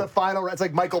it's like on the final. It's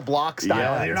like Michael Block style.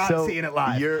 Yeah, you're not seeing it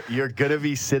live. You're going to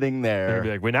be sitting there. You're gonna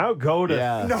be like, we now go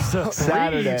to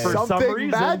Saturday for something some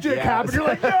reason. Magic happened. You're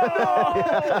like, no.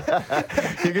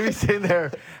 You're going to be sitting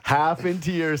there half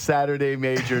into your Saturday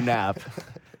major nap,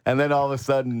 and then all of a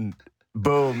sudden,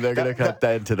 boom, they're going to cut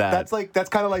that into that. That's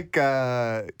kind of like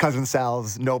Cousin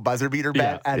Sal's no buzzer beater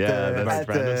bet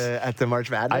at the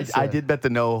March Madness. I did bet the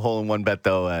no hole-in-one bet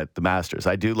though at the Masters.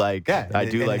 I do like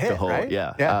the whole right?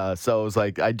 yeah. So it was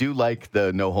like I do like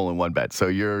the no hole-in-one bet. So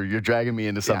you're dragging me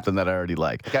into something that I already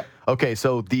like. Okay,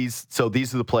 so these are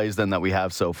the plays then that we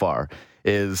have so far.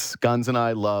 Is Guns and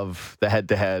I love the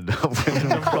head-to-head of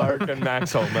Wyndham Clark and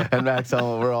Max Homa. And Max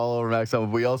Homa. We're all over Max Homa.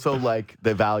 We also like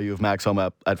the value of Max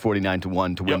Homa at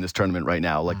 49-1 to win this tournament right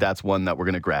now. Like that's one that we're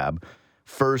going to grab.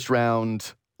 First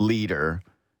round leader,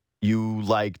 you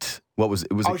liked what was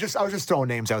it? I was just throwing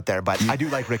names out there, but I do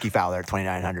like Ricky Fowler at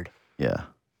 2,900. Yeah,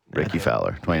 Ricky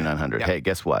Fowler 2,900. Hey,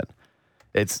 guess what?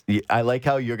 I like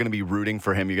how you're going to be rooting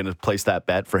for him. You're going to place that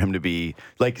bet for him to be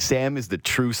like Sam is the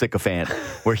true sycophant,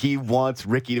 where he wants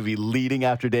Ricky to be leading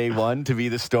after day one to be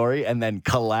the story and then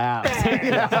collapse. that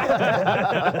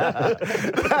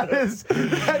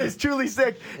is truly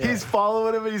sick. Yeah. He's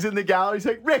following him and he's in the gallery. He's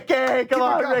like, Ricky, come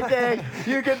on, Ricky,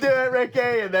 you can do it, Ricky.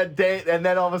 And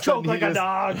then all of a sudden choke like a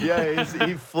dog. Yeah,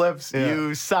 he flips.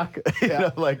 You suck.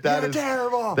 Like that is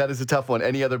terrible. That is a tough one.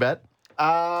 Any other bet?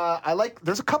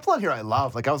 There's a couple on here I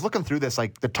love. Like I was looking through this,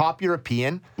 like the top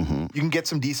European, you can get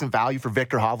some decent value for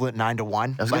Victor Hovland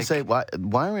 9-1. I was going to say,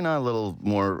 why are we not a little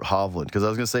more Hovland? Because I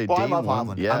was going to say, I love one,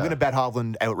 Hovland. yeah. I'm going to bet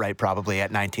Hovland outright probably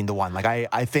at 19-1. Like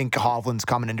I think Hovland's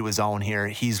coming into his own here.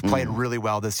 He's played really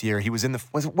well this year. He was in the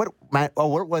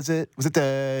where was it? Was it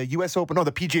the U.S. Open? No,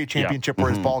 the PGA Championship where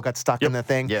his ball got stuck in the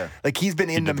thing. Yeah. Like he's been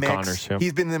in the mix. Connors,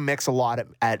 He's been in the mix a lot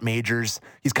at majors.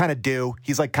 He's kind of due.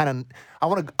 He's like kind of. I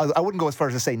wouldn't go as far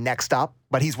as to say next up,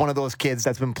 but he's one of those kids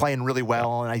that's been playing really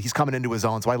well, and he's coming into his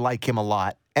own. So I like him a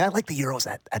lot, and I like the Euros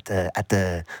at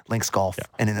the Links Golf.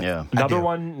 And another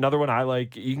one I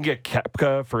like. You can get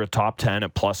Koepka for a top 10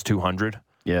 at plus 200.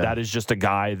 Yeah. That is just a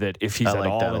guy that if he's at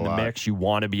all in the mix, you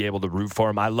want to be able to root for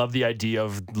him. I love the idea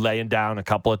of laying down a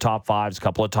couple of top 5s, a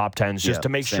couple of top 10s, just to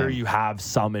make sure you have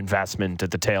some investment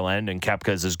at the tail end. And Koepka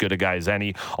is as good a guy as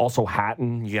any. Also,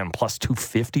 Hatton, you get him plus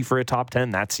 250 for a top 10.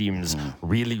 That seems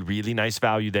really, really nice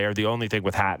value there. The only thing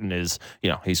with Hatton is,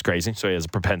 he's crazy, so he has a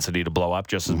propensity to blow up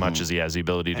just as much as he has the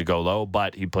ability to go low.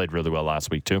 But he played really well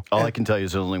last week too. All I can tell you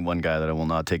is there's only one guy that I will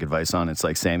not take advice on. It's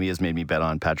like Sammy has made me bet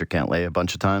on Patrick Cantlay a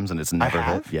bunch of times, and it's never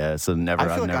hit. Yeah, so never.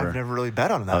 I feel like I've never really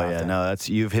bet on that. Oh yeah, no,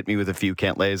 you've hit me with a few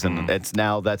Cantlays, and it's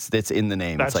in the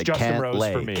name. That's it's like Justin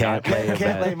Rose for me. Can't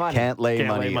lay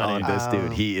money on this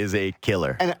dude. He is a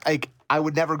killer. And I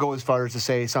would never go as far as to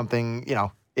say something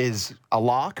is a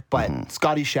lock, but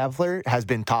Scotty Scheffler has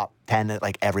been top 10 at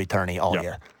like every tourney all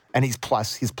year, and he's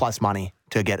plus money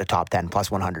to get a top 10,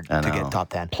 plus 100 to get top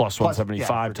 10, plus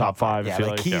 175, top 5. Yeah, I feel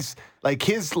like he's like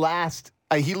his last.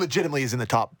 He legitimately is in the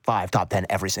top 5, top 10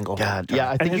 every single God, time.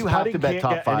 yeah, I think you have to bet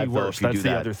top 5 worse. If you That's do the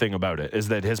that. other thing about it is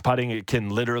that his putting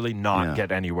can literally not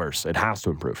get any worse. It has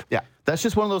to improve. Yeah, that's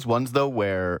just one of those ones though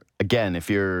where again, if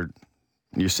you're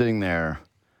sitting there,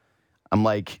 I'm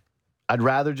like, I'd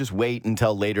rather just wait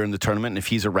until later in the tournament, and if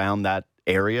he's around that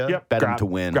area, bet him to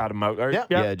win. Grab him out.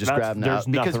 Just grab him There's out.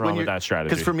 nothing wrong with that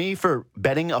strategy. Because for me, for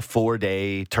betting a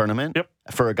 4-day tournament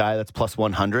for a guy that's plus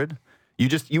 100,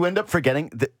 you end up forgetting.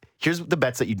 Here's the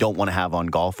bets that you don't want to have on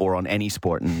golf or on any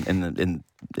sport. In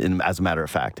as a matter of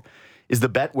fact, is the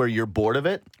bet where you're bored of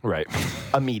it, right?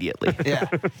 Immediately,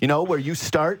 where you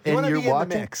start and you're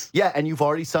watching, and you've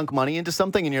already sunk money into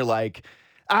something, and you're like,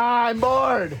 I'm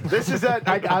bored. This is it.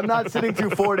 I'm not sitting through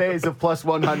 4 days of plus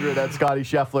 100 at Scotty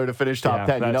Scheffler to finish top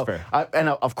 10. That's fair. And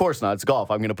of course not. It's golf.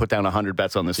 I'm going to put down 100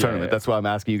 bets on this tournament. That's why I'm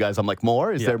asking you guys. I'm like,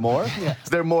 more? Is there more? Is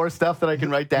there more stuff that I can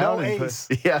write down? No ace.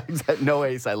 No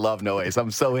ace. I love no ace.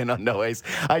 I'm so in on no ace.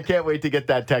 I can't wait to get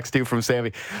that text too from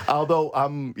Sammy. Although,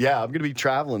 I'm going to be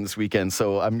traveling this weekend,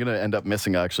 so I'm going to end up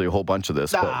missing actually a whole bunch of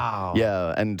this. But,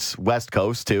 and West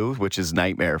Coast too, which is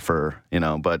nightmare for,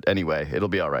 But anyway, it'll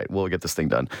be all right. We'll get this thing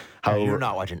done. You're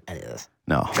not watching any of this.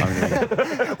 No.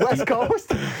 West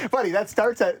Coast? Buddy, that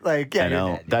starts at like, I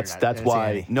know. That's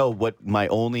why. No, what my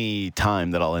only time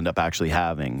that I'll end up actually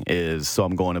having is, so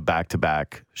I'm going to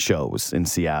back-to-back shows in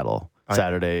Seattle.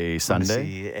 Saturday,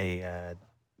 Sunday.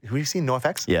 Who you seen?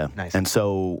 NoFX? Yeah. Nice. And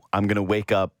so I'm going to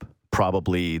wake up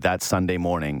probably that Sunday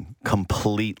morning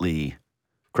completely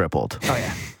crippled. Oh,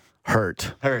 yeah.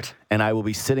 Hurt. And I will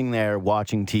be sitting there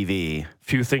watching TV.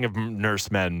 Few think of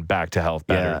nursemen back to health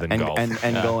better than golf.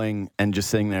 And going and just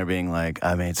sitting there being like,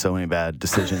 I made so many bad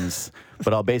decisions.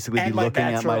 But I'll basically be looking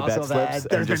at my bet slips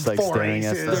and just like staring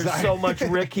at stuff. There's so much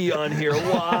Ricky on here.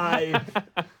 Why?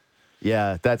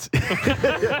 Yeah, that's.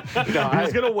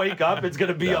 He's gonna wake up. It's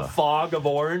gonna be a fog of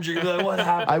orange. You're gonna be like, what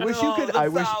happened? I wish you could.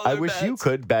 I wish you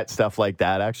could bet stuff like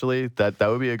that. Actually, that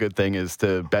would be a good thing. Is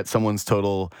to bet someone's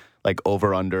total, like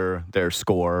over under their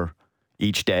score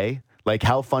each day. Like,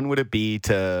 how fun would it be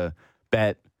to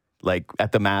bet, like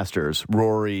at the Masters,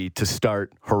 Rory to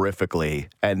start horrifically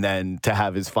and then to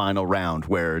have his final round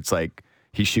where it's like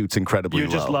he shoots incredibly low.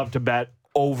 You just love to bet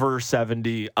over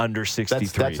 70, under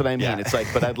 63. That's what I mean. Yeah. It's like,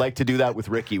 but I'd like to do that with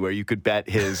Ricky, where you could bet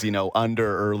his,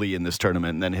 under early in this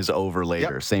tournament and then his over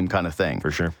later. Yep. Same kind of thing.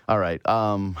 For sure. All right.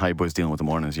 How you boys dealing with the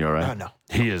mornings? You all right? No.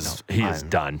 He is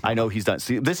done. I know he's done.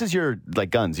 See, this is your,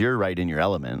 Guns, you're right in your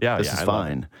element. Yeah, this is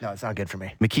fine. No, it's not good for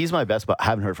me. McKee's my best, but I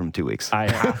haven't heard from him 2 weeks.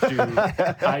 I have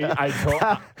to.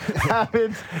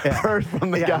 Haven't heard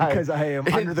from the guy. Because I am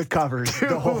under the covers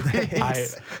the whole day.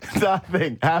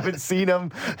 Nothing. Haven't seen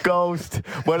him. Ghost.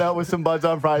 Went out with some buds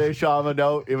on Friday. Shama,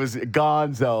 no. It was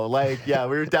gonzo.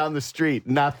 We were down the street.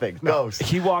 Nothing. Ghost.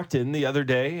 He walked in the other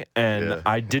day, and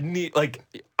I didn't need,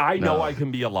 I know I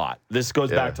can be a lot. This goes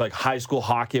back to high school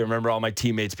hockey. I remember all my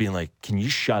teammates being like, "Can you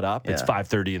shut up? It's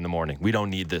 5:30 in the morning. We don't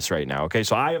need this right now." Okay,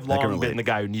 so I have long been the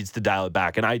guy who needs to dial it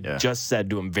back, and I just said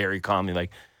to him very calmly,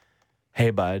 hey,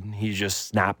 bud, he just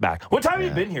snapped back. What time have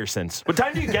you been here since? What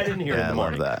time do you get in here in I the love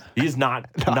morning? that. He's not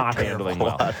handling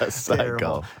well. What a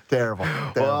psycho. Terrible.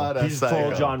 What a He's psycho.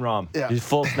 full John Rahm. Yeah. He's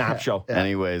full snap show.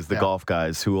 Anyways, the golf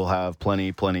guys who will have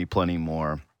plenty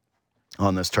more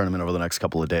on this tournament over the next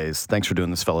couple of days. Thanks for doing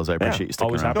this, fellas. I appreciate you sticking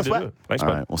Always around. happy to do it. Thanks, All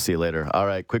bud. right, we'll see you later. All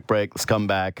right, quick break. Let's come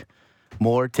back.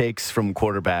 More takes from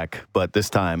quarterback, but this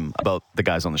time about the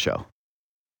guys on the show.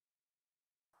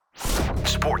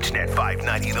 Sportsnet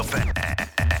 590 The Fan.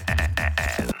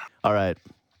 All right.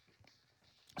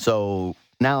 So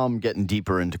now I'm getting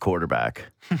deeper into quarterback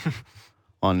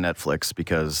on Netflix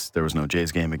because there was no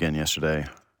Jays game again yesterday.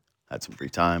 Had some free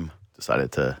time.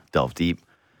 Decided to delve deep.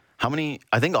 I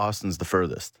think Austin's the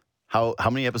furthest. How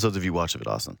many episodes have you watched of it,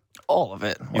 Austin? All of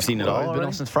it. You've seen it all I've been already?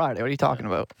 on since Friday. What are you talking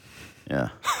about? Yeah.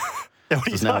 Yeah, what are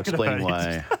you Does now talking explain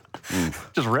about? why.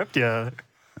 Just ripped you.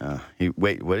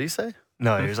 Wait, what did he say?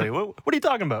 No, he was like, what are you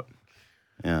talking about?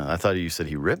 Yeah, I thought you said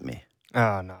he ripped me.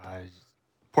 Oh, no.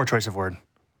 Poor choice of word.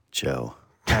 Joe.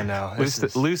 I know.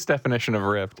 Loose definition of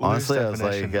ripped. Honestly, I was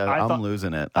like, definition. I'm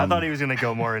losing it. I thought he was going to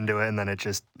go more into it, and then it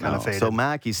just kind of faded. So,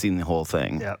 Mac, you've seen the whole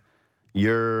thing. Yeah.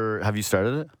 Have you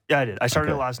started it? Yeah, I did. I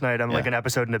started Okay. it last night. I'm like Yeah. an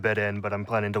episode and a bit in, but I'm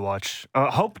planning to watch.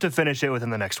 Hope to finish it within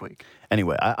the next week.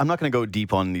 Anyway, I'm not going to go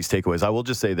deep on these takeaways. I will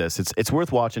just say this. It's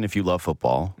worth watching if you love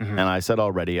football. Mm-hmm. And I said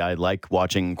already, I like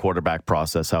watching quarterback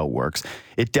process, how it works.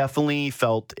 It definitely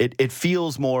it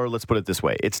feels more, let's put it this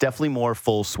way. It's definitely more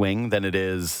full swing than it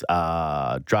is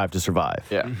Drive to Survive.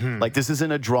 Yeah. Mm-hmm. Like, this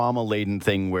isn't a drama-laden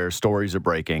thing where stories are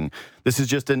breaking. This is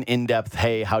just an in-depth,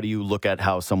 hey, how do you look at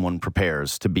how someone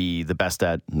prepares to be the best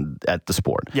at the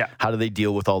sport? Yeah. How do they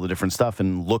deal with all the different stuff,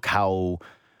 and look how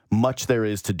much there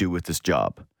is to do with this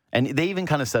job. And they even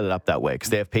kind of set it up that way because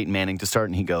they have Peyton Manning to start,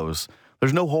 and he goes,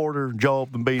 there's no harder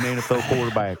job than being an NFL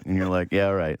quarterback. And you're like, yeah,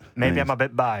 all right. Maybe And I'm a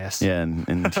bit biased. yeah,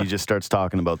 and he just starts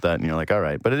talking about that, and you're like, all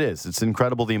right. But it's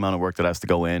incredible the amount of work that has to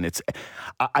go in.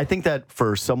 I think that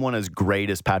for someone as great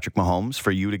as Patrick Mahomes,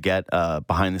 for you to get a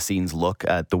behind-the-scenes look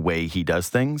at the way he does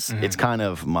things, it's kind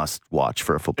of must-watch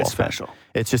for a football It's fan. special.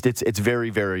 It's just, it's very,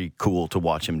 very cool to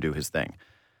watch him do his thing.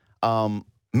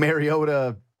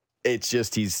 Mariota, it's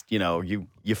just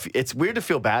it's weird to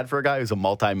feel bad for a guy who's a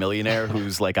multimillionaire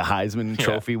who's like a Heisman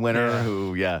Trophy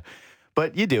winner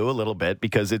but you do a little bit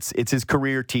because it's his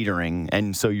career teetering,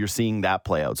 and so you're seeing that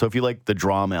play out. So if you like the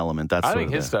drama element, that's I sort think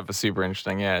of his stuff is super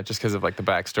interesting, just because of like the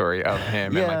backstory of him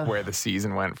and Yeah. like where the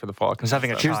season went for the Falcons. He's having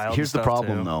a and stuff. child. Here's the stuff,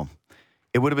 problem, too. though.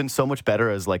 It would have been so much better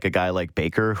as like a guy like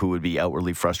Baker who would be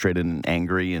outwardly frustrated and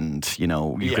angry, and you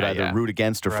could either root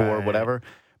against or for, Right. whatever.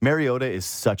 Mariota is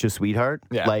such a sweetheart.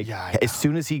 Yeah. Like, Yeah, I as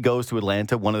soon as he goes to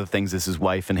Atlanta, one of the things is his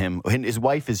wife and him. And his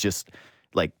wife is just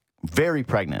like very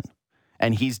pregnant,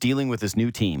 and he's dealing with this new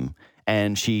team.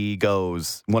 And she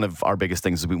goes, one of our biggest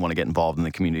things is we want to get involved in the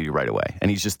community right away.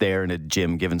 And he's just there in a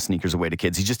gym giving sneakers away to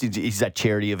kids. He's at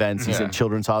charity events. He's in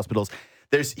children's hospitals.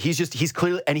 He's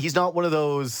clearly, and he's not one of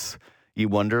those, you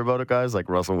wonder about it, guys, like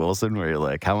Russell Wilson, where you're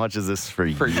like, how much is this for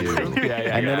you? And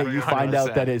then you find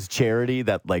out that his charity,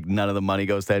 that like none of the money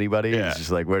goes to anybody. It's just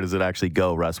like, where does it actually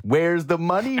go, Russ? Where's the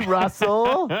money,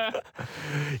 Russell?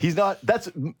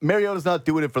 Mariota's not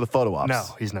doing it for the photo ops. No,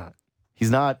 he's not. He's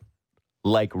not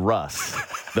like Russ,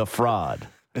 the fraud.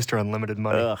 Mr. Unlimited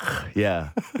Money. Ugh, yeah.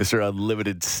 Mr.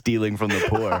 Unlimited stealing from the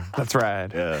poor. That's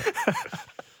right.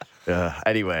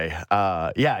 Anyway,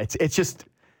 it's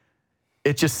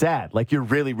just sad. Like, you're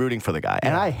really rooting for the guy.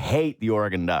 And I hate the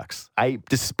Oregon Ducks. I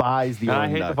despise the And I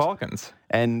Oregon hate Ducks. the Falcons.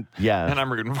 And yeah. And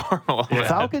I'm rooting for them a little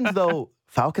bit.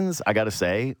 Falcons, I got to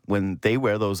say, when they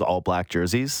wear those all black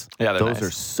jerseys, Yeah, they're those nice.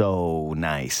 are so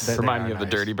nice. Remind are me of the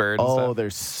nice. Dirty Bird and Oh, stuff. they're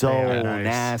so They are nice.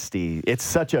 nasty. It's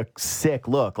such a sick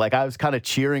look. Like, I was kind of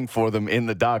cheering for them in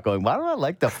the dock, going, why don't I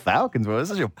like the Falcons? Bro?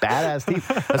 This is such a badass team.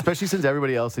 Especially since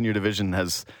everybody else in your division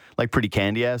has, like, pretty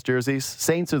candy-ass jerseys.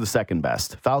 Saints are the second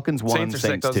best. Falcons 1, Saints are sick.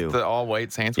 Saints Those 2. the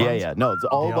all-white Saints Yeah, ones? yeah. No, the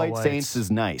all-white all-whites. Saints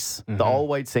is nice. The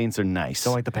all-white Saints are nice.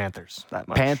 Don't like the Panthers that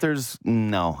much. Panthers,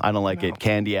 no, I don't like it.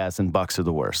 Candy-ass and Bucks are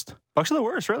the worst. Bucks are the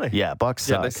worst, really. Yeah, Bucks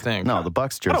Yeah, suck. they stink. No, the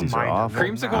Bucks jerseys are mind them. awful.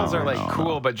 Creamsicles are like No,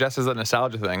 cool, but just as a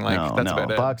nostalgia thing. Like no, that's no.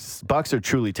 about it. Bucks are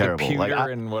truly terrible. pewter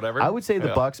Like, and whatever. I would say the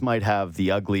Yeah. Bucks might have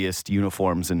the ugliest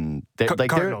uniforms, and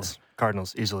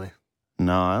Cardinals, easily.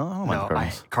 No, I don't like No,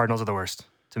 Cardinals. Cardinals are the worst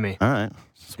to me. All right,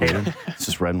 it's weird. It's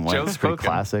just red and white. Joe's It's pretty spoken.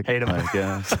 classic. Hate 'em. Like,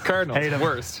 yeah. Cardinals, Hate 'em.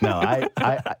 worst. No,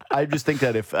 I just think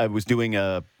that if I was doing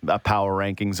a power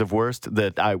rankings of worst,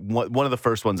 that one of the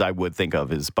first ones I would think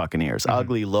of is Buccaneers.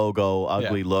 Ugly logo,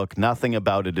 ugly look. Nothing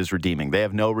about it is redeeming. They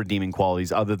have no redeeming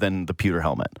qualities other than the pewter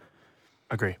helmet.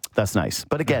 Agree. That's nice.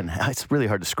 But again, it's really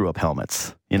hard to screw up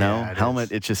helmets. You know, Yeah, it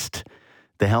helmet, is. it just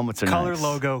The helmets are Color nice.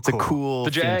 logo, It's a cool. cool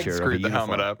The Jags feature of a screwed the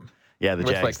helmet uniform. up. Yeah, the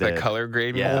with Jags like the did. color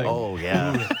grading Yeah. thing. Oh,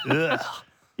 yeah. Ugh.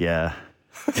 Yeah.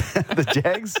 The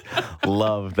Jags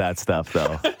love that stuff,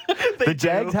 though. The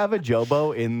Jags have a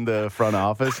Jobo in the front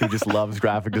office who just loves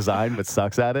graphic design but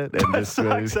sucks at it and just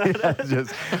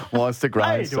just wants to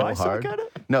grind Hey, do so I suck hard. at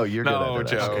it? No, you're No, good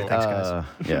at it. Joe. actually. Okay, thanks, guys.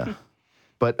 Yeah.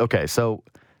 But okay, so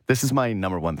this is my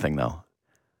number one thing, though.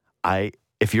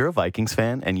 If you're a Vikings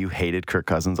fan and you hated Kirk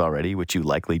Cousins already, which you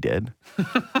likely did,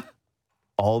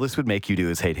 all this would make you do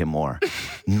is hate him more.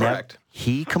 Correct.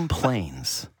 He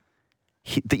complains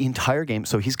the entire game.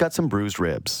 So he's got some bruised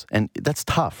ribs, and that's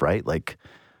tough, right? Like,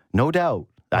 no doubt.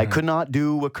 I could not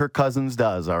do what Kirk Cousins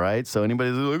does, all right? So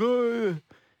anybody's like, oh.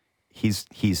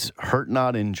 He's hurt,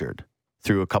 not injured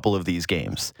through a couple of these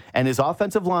games. And his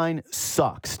offensive line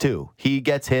sucks, too. He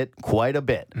gets hit quite a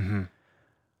bit. Mm-hmm.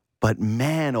 But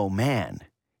man, oh man,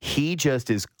 he just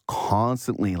is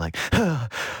constantly like, ow,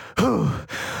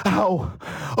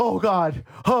 oh God,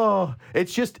 oh.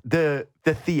 It's just the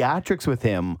theatrics with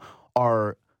him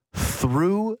are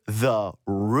through the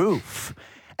roof.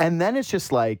 And then it's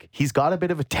just like he's got a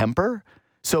bit of a temper.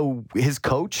 So his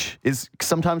coach is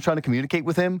sometimes trying to communicate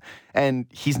with him, and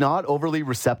he's not overly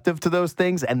receptive to those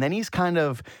things. And then he's kind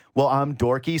of, well, I'm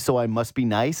dorky, so I must be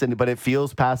nice, but it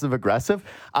feels passive aggressive.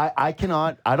 I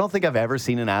don't think I've ever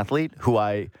seen an athlete who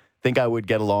I think I would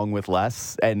get along with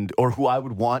less, or who I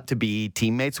would want to be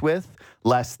teammates with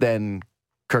less than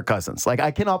Kirk Cousins. Like, I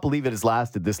cannot believe it has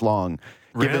lasted this long,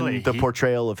 Really? given the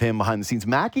portrayal of him behind the scenes.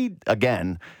 Mackey,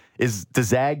 again, is the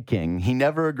Zag King. He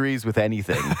never agrees with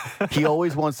anything. He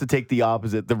always wants to take the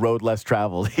opposite, the road less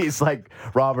traveled. He's like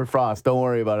Robert Frost. Don't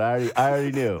worry about it. I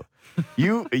already knew.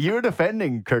 You're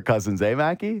defending Kirk Cousins, eh,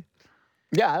 Mackie?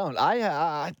 Yeah,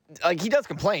 like he does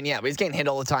complain, yeah, but he's getting hit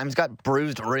all the time. He's got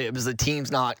bruised ribs. The team's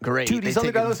not great. Dude, he's on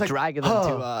the guy that's like, dragging them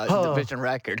to a division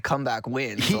record, comeback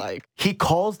wins. He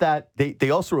calls that. They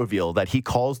also reveal that he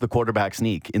calls the quarterback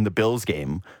sneak in the Bills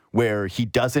game where he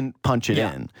doesn't punch it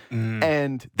in,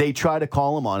 and they try to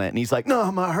call him on it, and he's like, "No,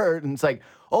 I'm not hurt." And it's like,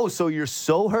 "Oh, so you're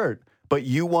so hurt." But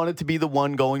you wanted to be the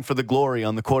one going for the glory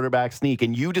on the quarterback sneak,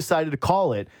 and you decided to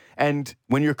call it. And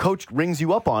when your coach rings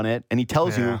you up on it, and he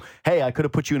tells you, "Hey, I could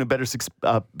have put you in a better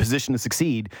position to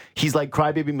succeed," he's like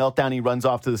crybaby meltdown. He runs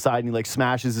off to the side and he like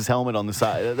smashes his helmet on the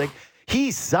side. Like,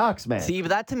 he sucks, man. See, but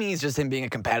that to me is just him being a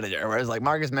competitor. Whereas like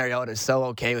Marcus Mariota is so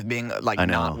okay with being like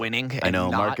not winning. I know,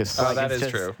 not, Marcus. like, that it's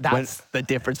is true. That's the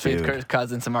difference between Kirk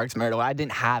Cousins and Marcus Mariota. I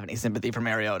didn't have any sympathy for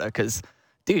Mariota because.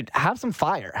 Dude, have some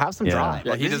fire, have some drive.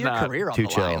 Yeah, like, he this does is your not. career on Too the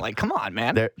chill. line. Like, come on,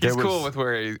 man. He's cool with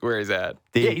where he's at.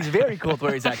 Yeah, he's very cool with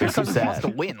where he's at. Kirk Cousins sad. wants to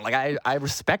win. Like, I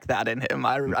respect that in him.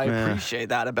 I appreciate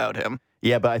that about him.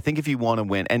 Yeah, but I think if you want to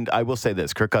win, and I will say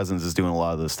this, Kirk Cousins is doing a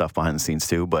lot of the stuff behind the scenes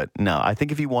too, but no, I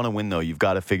think if you want to win, though, you've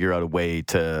got to figure out a way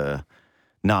to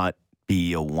not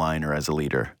be a whiner as a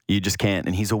leader. You just can't.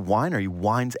 And he's a whiner. He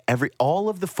whines all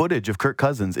of the footage of Kirk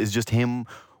Cousins is just him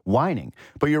whining.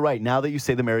 But you're right. Now that you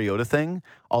say the Mariota thing,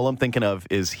 all I'm thinking of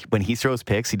is when he throws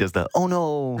picks, he does the, oh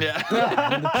no.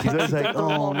 Yeah. He's always like,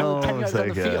 oh no. 10 yards It's on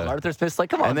the like, field. Arthur Smith's like,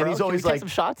 come on, and then bro. he's Can we always take like, some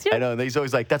shots here? I know. And he's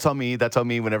always like, that's on me. That's on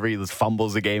me. Whenever he just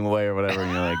fumbles the game away or whatever,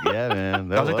 and you're like, yeah, man.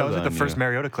 That was like the on first you.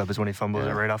 Mariota clip is when he fumbled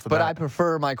it right off the But bat. I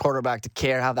prefer my quarterback to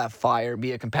care, have that fire,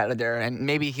 be a competitor, and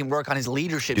maybe he can work on his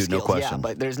leadership Dude, no skills. Yeah, question.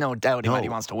 but there's no doubt No. that he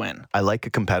wants to win. I like a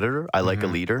competitor. I like a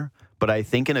leader. But I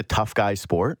think in a tough guy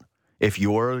sport, if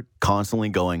you're constantly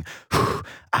going,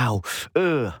 ow,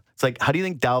 ugh, it's like, how do you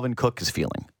think Dalvin Cook is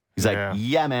feeling? He's like,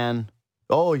 yeah, man.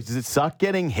 Oh, does it suck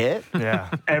getting hit? Yeah,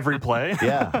 every play.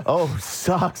 Yeah. Oh,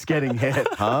 sucks getting hit,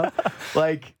 huh?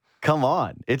 Like, come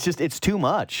on. It's just, it's too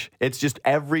much. It's just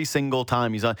every single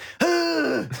time he's on,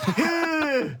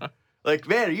 like,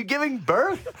 man, are you giving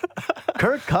birth?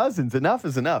 Kirk Cousins, enough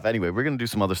is enough. Anyway, we're going to do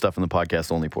some other stuff in the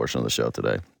podcast only portion of the show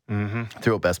today.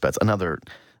 Throw out best bets.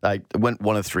 I went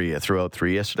 1 of 3. I threw out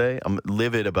 3 yesterday. I'm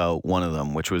livid about one of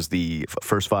them, which was the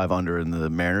first 5 under in the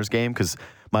Mariners game, because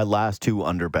my last 2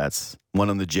 under bets, one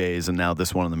on the Jays and now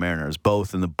this one on the Mariners,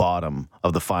 both in the bottom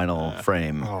of the final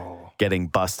frame, getting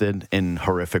busted in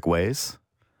horrific ways.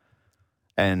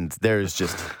 And there's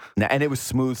just, and it was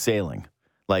smooth sailing.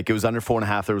 Like, it was under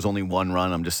 4.5. There was only 1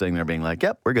 run. I'm just sitting there being like,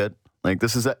 yep, we're good. Like,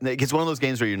 this is, it's one of those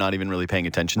games where you're not even really paying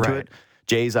attention to it.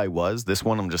 Jays, I was. This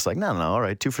one, I'm just like, no, all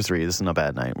right, 2 for 3. This is not a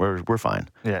bad night. We're fine.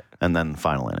 Yeah. And then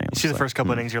final inning. You see the first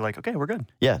couple innings, you're like, okay, we're good.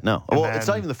 Yeah, no. Well, then- it's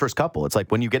not even the first couple. It's like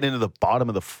when you get into the bottom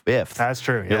of the 5th. That's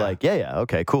true. You're Yeah. like, yeah,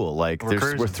 okay, cool. Like, We're we're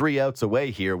cruising. 3 outs away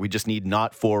here. We just need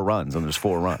not 4 runs, and there's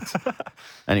 4 runs.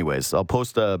 Anyways, I'll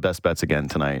post best bets again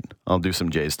tonight. I'll do some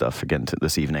Jays stuff again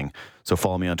this evening. So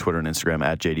follow me on Twitter and Instagram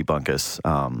at JD Bunkus,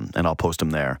 and I'll post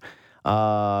them there.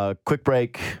 Quick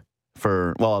break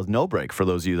no break for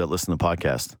those of you that listen to the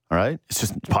podcast. All right? It's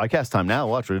just podcast time now.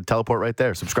 Watch. We're going to teleport right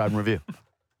there. Subscribe and review.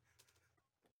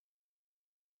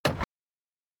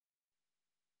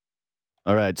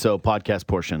 All right, so podcast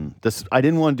portion. I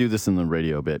didn't want to do this in the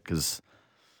radio bit because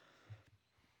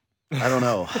I don't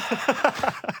know.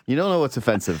 You don't know what's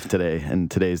offensive today in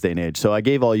today's day and age. So I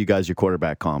gave all you guys your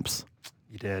quarterback comps.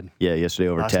 You did. Yeah, yesterday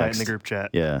over Last text. night in the group chat.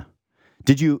 Yeah.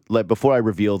 Did you, before I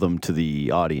reveal them to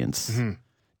the audience,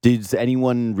 did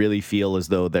anyone really feel as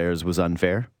though theirs was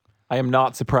unfair? I am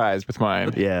not surprised with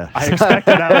mine. Yeah. I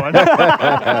expected that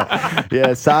one.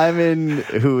 Yeah, Simon,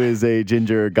 who is a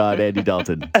ginger, got Andy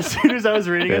Dalton. As soon as I was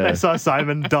reading it and Yeah. I saw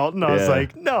Simon Dalton, I was Yeah.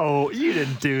 like, no, you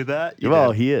didn't do that. You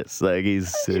Well, did. he is. Like,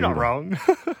 he's You're not wrong.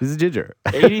 He's a ginger.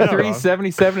 83,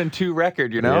 77, and 2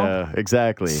 record, you know? Yeah,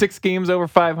 exactly. 6 games over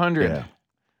 500. Yeah.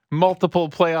 Multiple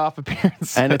playoff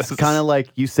appearances. And it's kind of like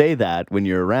you say that when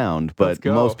you're around, Let's but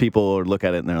go. most people look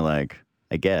at it and they're like,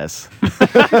 I guess.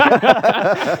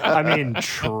 I mean,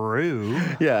 true.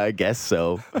 Yeah, I guess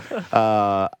so.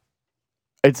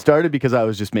 It started because I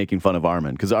was just making fun of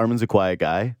Armin, because Armin's a quiet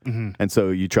guy. And so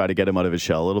you try to get him out of his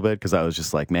shell a little bit, because I was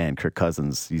just like, man, Kirk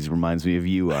Cousins, he reminds me of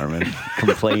you, Armin,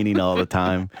 complaining all the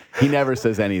time. He never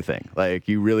says anything. Like,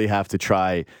 you really have to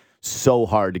try so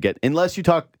hard to get, unless you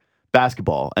talk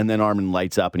basketball, and then Armin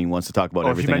lights up and he wants to talk about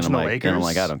Or if you everything. mention the And Lakers, I'm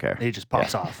like, I don't care. He just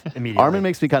pops off immediately. Armin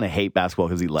makes me kind of hate basketball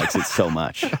because he likes it so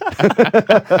much.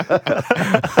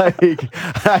 Like,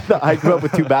 I grew up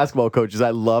with 2 basketball coaches. I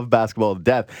love basketball to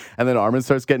death. And then Armin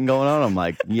starts getting going on. I'm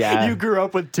like, yeah. You grew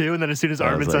up with 2, and then as soon as I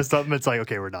was Armin like- says something, it's like,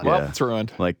 okay, we're done. well, Yeah. it's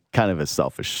ruined. Like, kind of a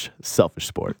selfish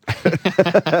sport.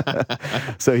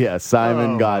 So, yeah,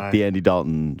 Simon Oh, got my. the Andy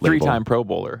Dalton label. 3-time Pro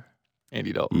Bowler,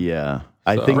 Andy Dalton. Yeah.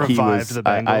 I So- think he Revived was. the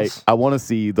I Bengals. want to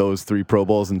see those 3 Pro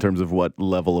Bowls in terms of what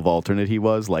level of alternate he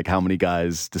was. Like, how many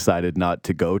guys decided not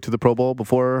to go to the Pro Bowl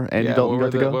before Andy Yeah, Dalton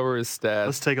what got were, to go? what were his stats?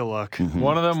 Let's take a look.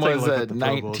 One of them Let's take a was look a what the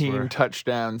Pro Bowls 19 were.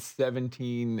 touchdowns,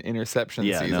 17 interception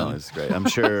Yeah, season. no, it's great. I'm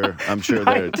sure that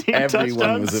 19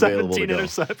 everyone was touchdowns, available to 17 go.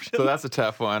 interceptions. So that's a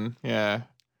tough one. Yeah.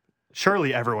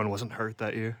 Surely everyone wasn't hurt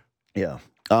that year. Yeah.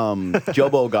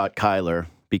 Jobo got Kyler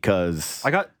because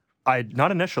I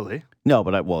not initially. no,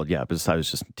 but I was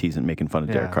just teasing, making fun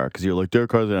of Derek Yeah. Carr because you're like Derek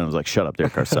Carr, and I was like, shut up,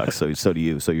 Derek Carr sucks. So do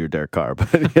you. So you're Derek Carr,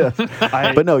 but yeah.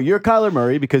 But no, you're Kyler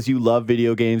Murray because you love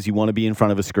video games. You want to be in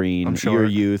front of a screen. I'm sure. You're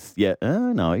youth. Yeah.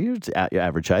 No, you're at your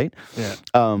average height. Yeah.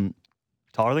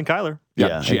 Taller than Kyler.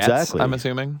 Yeah, Jets, exactly. I'm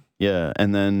assuming. Yeah,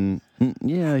 and then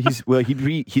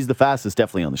he's the fastest,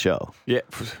 definitely on the show. Yeah.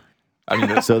 I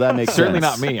mean, So that makes certainly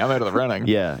sense. not me. I'm out of the running.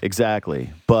 Yeah, exactly.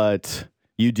 But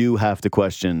you do have to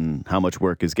question how much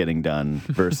work is getting done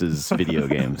versus video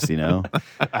games, you know?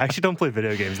 I actually don't play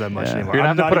video games that much Yeah. anymore. You're gonna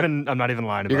I'm have to not put even. I'm not even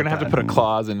lying about You're going to have to that. put a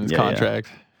clause in his Yeah, yeah. contract.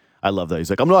 I love that. He's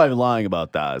like, I'm not even lying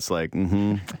about that. It's like, let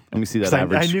me see that 'Cause I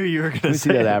average. knew you were Let going me to see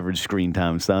say that that. average screen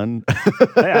time, son.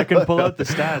 Hey, I can pull out the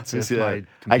stats. Let me if see my that.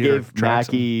 I computer gave tracks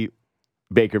them. Mackie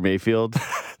Baker Mayfield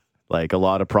like a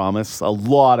lot of promise, a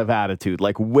lot of attitude,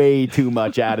 like way too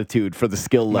much attitude for the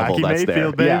skill level Mackie that's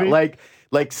Mayfield, there. baby. Yeah,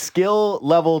 like skill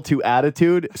level to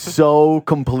attitude, so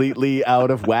completely out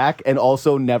of whack, and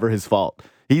also never his fault.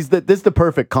 This is the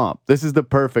perfect comp. This is the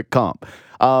perfect comp.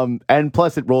 And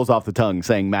plus, it rolls off the tongue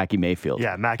saying Mackie Mayfield.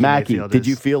 Yeah, Mackie Mayfield Did is-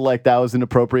 you feel like that was an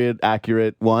appropriate,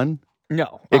 accurate one?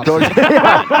 No. Ignore.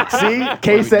 See,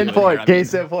 case in doing point. here? I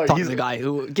Case mean, in point. Talk He's to the guy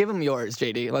who give him yours,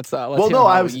 JD. Let's well, hear no, how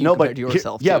I was you no, compared but to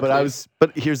yourself. yeah, too, but I please. was.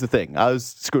 But here's the thing: I was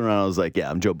screwing around. I was like, yeah,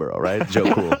 I'm Joe Burrow, right?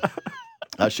 Joe Cool.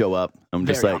 I show up. I'm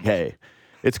just Very like, hey,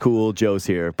 it's cool. Joe's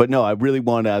here. But no, I really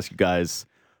wanted to ask you guys,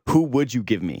 who would you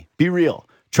give me? Be real.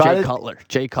 Try Jay to. Cutler.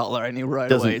 Jay Cutler. I knew right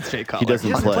Doesn't, away it's Jay Cutler. he doesn't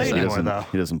He doesn't play. play anymore, though.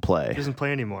 He doesn't play. He doesn't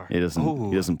play anymore. He doesn't. Ooh.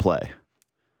 He doesn't play.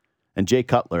 And Jay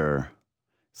Cutler,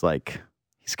 it's like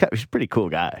he's a pretty cool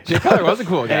guy. Jay Cutler was a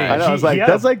cool guy. I know. I was He like, had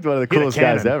that's a- like one of the he had a coolest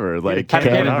guys cannon. ever. He had a Like cannon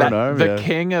cannon arm. for an arm. the yeah.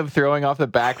 king of throwing off the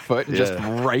back foot and just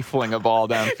Yeah. rifling a ball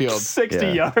downfield. 60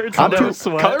 Yeah. yards. I'm Never too-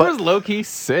 sweat. Cutler was low key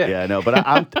sick. Yeah, no, but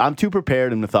I'm too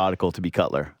prepared and methodical to be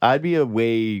Cutler. I'd be a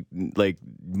way like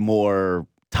more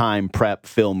time prep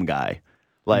film guy.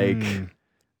 Like you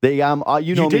know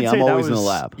You me, did say I'm that always in the was-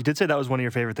 lab. You did say that was one of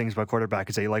your favorite things about quarterback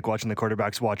is that you like watching the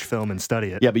quarterbacks watch film and study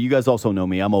it. Yeah, but you guys also know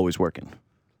me. I'm always working.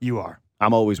 You are.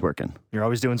 I'm always working. You're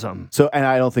always doing something. So, and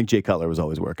I don't think Jay Cutler was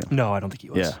always working. No, I don't think he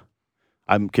was. Yeah,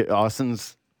 I'm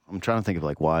trying to think of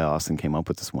like why Austin came up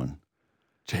with this one.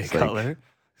 Jay It's like- Cutler.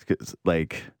 It's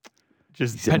like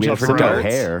Just we have penchant for similar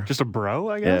darts. hair. Just a bro,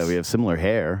 I guess. Yeah, we have similar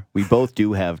hair. We both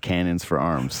do have cannons for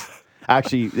arms.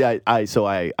 Actually, I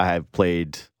have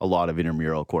played a lot of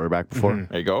intramural quarterback before,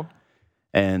 There you go.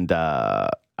 and I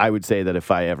I would say that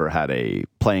if I ever had a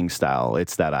playing style,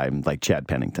 it's that I'm like Chad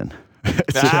Pennington.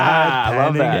 I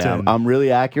love that. Yeah, I'm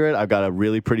really accurate. I've got a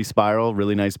really pretty spiral,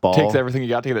 really nice ball. Takes everything you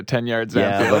got to get it 10 yards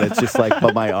yeah, downfield. but it's just like,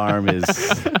 but my arm is.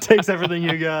 Takes everything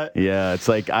you got. Yeah, it's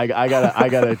like I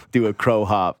gotta do a crow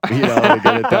hop, to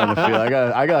get it down the field.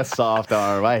 I got a soft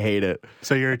arm. I hate it.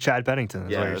 So you're Chad Pennington. Is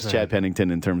what Yeah, you're it's saying. Chad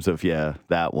Pennington in terms of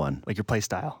that one. Like your play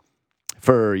style.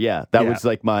 That Yeah. was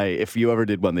like if you ever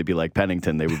did one, they'd be like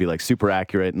Pennington. They would be like super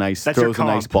accurate, nice, That's your throws a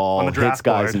nice comp on ball, the draft hits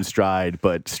guys board. in stride,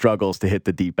 but struggles to hit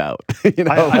the deep out.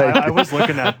 I was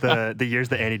looking at the years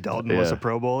that Andy Dalton was Yeah. a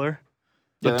Pro Bowler.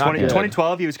 Yeah, So they're not good.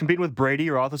 2012, he was competing with Brady,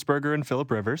 Roethlisberger, and Phillip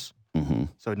Rivers. Mm-hmm.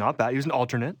 So not bad. He was an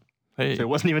alternate. Hey, So it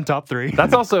wasn't even top 3.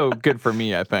 that's also good for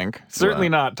me, I think. Certainly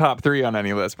not top 3 on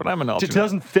any list, but I'm an alternate.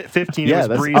 2015, it Yeah, was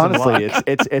that's Breeze and honestly, Luck.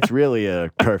 it's really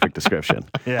a perfect description.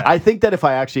 Yeah. I think that if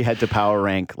I actually had to power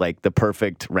rank like the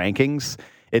perfect rankings,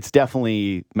 it's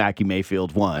definitely Mackie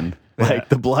Mayfield 1. Like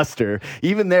the bluster,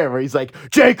 even there where he's like,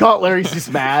 Jay Cutler, he's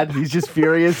just mad. He's just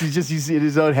furious. He's in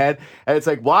his own head. And it's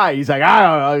like, why? He's like,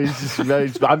 I don't know.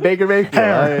 I'm Baker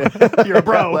Mayfield. You're a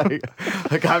bro.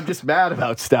 like, I'm just mad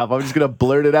about stuff. I'm just going to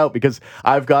blurt it out because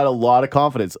I've got a lot of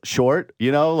confidence. Short,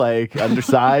 like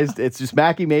undersized. It's just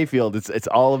Mackie Mayfield. It's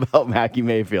all about Mackie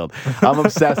Mayfield. I'm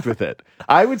obsessed with it.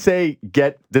 I would say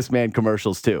get this man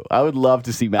commercials too. I would love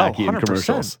to see Mackie in 100%.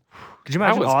 commercials. Could you That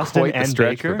imagine was Austin quite the and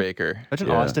stretch Baker? for Baker. Imagine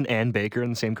Yeah. Austin and Baker in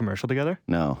the same commercial together.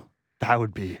 No. That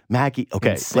would be. Mackie, okay,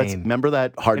 let's Insane. remember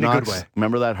that Hard In a good Knocks. way.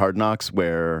 Remember that Hard Knocks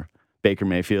where Baker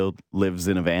Mayfield lives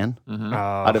in a van? Mm-hmm.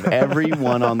 Out of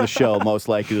everyone on the show, most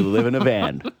likely to live in a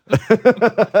van.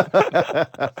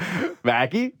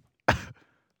 Mackie?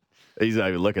 He's not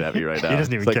even looking at me right now. He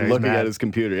doesn't even It's like care. He's looking mad. at his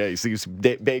computer. Yeah, he sees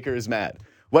Baker is mad.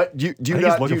 What do you think he's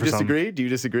not? Do looking you for something. disagree? Do you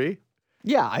disagree?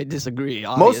 Yeah, I disagree.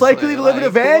 Most likely to live in a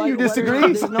van, you what- disagree?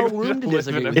 There's no room to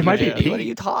disagree. with It might be you. Pete. What are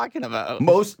you talking about?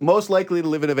 Most likely to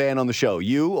live in a van on the show,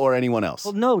 you or anyone else?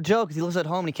 Well, no, Joe, because he lives at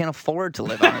home and he can't afford to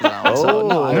live on his own.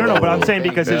 So, Oh. No, but I'm saying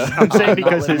because his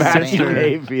Mackie sister.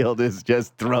 Mayfield is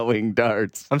just throwing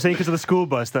darts. I'm saying because of the school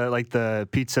bus, the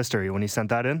Pete's sister, when he sent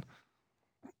that in.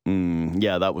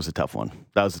 Yeah, that was a tough one.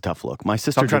 That was a tough look. My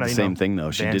sister I'm did trying the to, same thing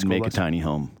though. She van did school make a bus. tiny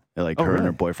home. Like Oh, her and her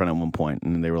really? boyfriend at one point,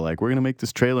 and they were like, "We're gonna make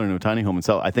this trailer into a tiny home and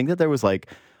sell." I think that there was like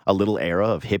a little era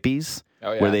of hippies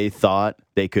Oh, yeah. where they thought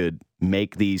they could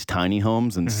make these tiny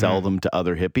homes and sell them to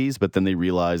other hippies, but then they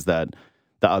realized that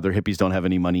the other hippies don't have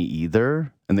any money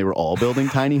either, and they were all building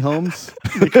tiny homes.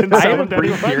 I had a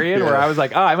brief period where I was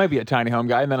like, I might be a tiny home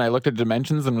guy. And then I looked at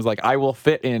dimensions and was like, I will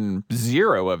fit in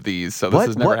 0 of these. So this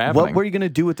is never happening. What were you gonna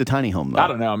do with the tiny home though? I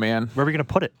don't know, man. Where are we going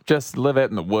to put it? Just live it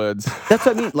in the woods. That's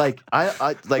what I mean. Like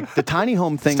I like the tiny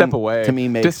home thing. Step away. To me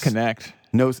makes Disconnect.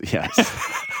 no.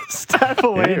 Yes. Step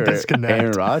away and Aaron- disconnect.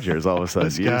 Aaron Rodgers all of a sudden.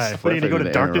 This You guy. just What, are you going to go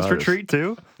flipping to Aaron darkness Rodgers. retreat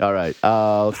too? All right,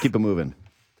 let's keep it moving.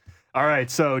 All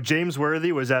right, so James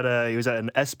Worthy was at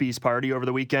an ESPYs party over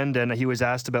the weekend, and he was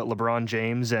asked about LeBron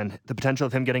James and the potential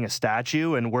of him getting a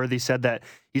statue. And Worthy said that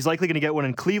he's likely going to get one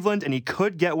in Cleveland, and he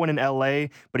could get one in LA,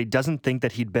 but he doesn't think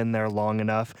that he'd been there long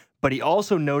enough. But he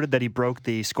also noted that he broke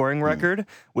the scoring record,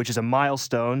 which is a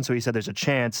milestone. So he said there's a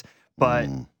chance, but.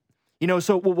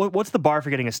 So what's the bar for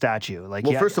getting a statue? Like,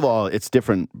 Well, first of all, it's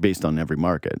different based on every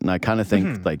market, and I kind of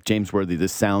think like James Worthy.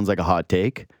 This sounds like a hot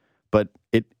take, but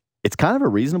it's kind of a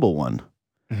reasonable one.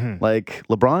 Like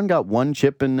LeBron got one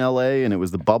chip in LA, and it was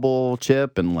the bubble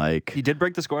chip, and like he did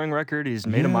break the scoring record. He's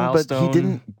made a Yeah,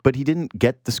 milestone. But he didn't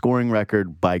get the scoring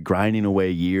record by grinding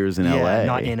away years in LA.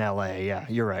 Not in LA. Yeah,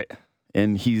 you're right.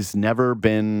 And he's never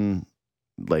been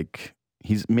like.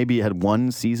 He's maybe had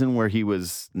one season where he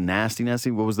was nasty.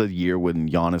 What was the year when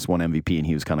Giannis won MVP and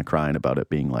he was kind of crying about it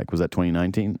being like, was that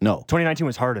 2019? No. 2019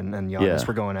 was Harden and Giannis Yeah.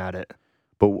 were going at it.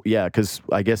 But yeah, because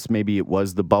I guess maybe it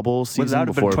was the bubble Would season that have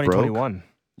been before it broke. 2021?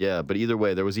 Yeah, but either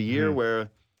way, there was a year where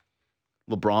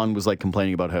LeBron was like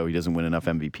complaining about how he doesn't win enough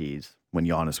MVPs when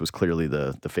Giannis was clearly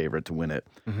the favorite to win it.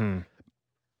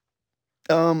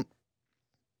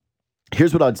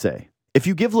 Here's what I'd say. If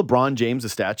you give LeBron James a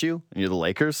statue and you're the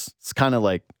Lakers, it's kind of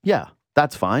like, yeah,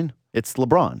 that's fine. It's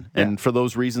LeBron. And for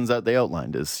those reasons that they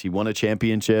outlined is he won a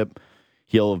championship.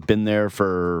 He'll have been there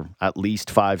for at least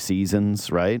 5 seasons,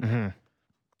 right?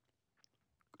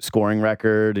 Scoring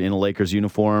record in a Lakers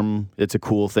uniform. It's a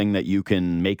cool thing that you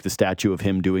can make the statue of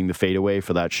him doing the fadeaway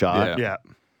for that shot. Yeah.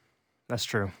 Yeah, that's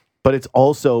true. But it's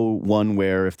also one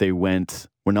where if they went,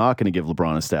 we're not going to give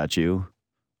LeBron a statue,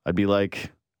 I'd be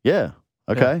like, yeah,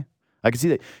 okay. Yeah. I can see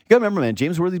that. You got to remember, man,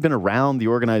 James Worthy's been around the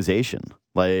organization.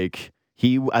 Like,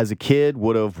 he, as a kid,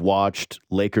 would have watched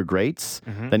Laker greats.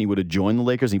 Then he would have joined the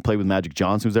Lakers. And he played with Magic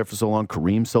Johnson, who was there for so long,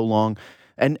 Kareem so long.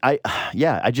 And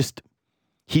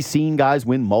he's seen guys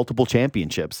win multiple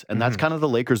championships, and that's kind of the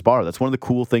Lakers bar. That's one of the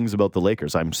cool things about the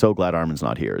Lakers. I'm so glad Armin's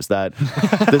not here. Is that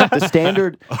the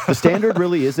standard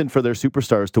really isn't for their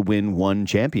superstars to win one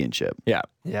championship. Yeah.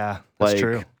 Yeah, that's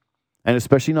true. And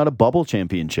especially not a bubble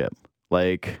championship.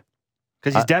 Like,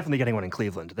 Because he's definitely getting one in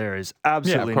Cleveland. There is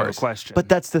absolutely no question. but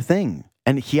that's the thing.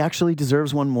 And he actually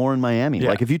deserves one more in Miami. Yeah.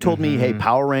 Like, if you told me, hey,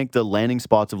 power rank the landing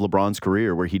spots of LeBron's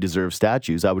career where he deserves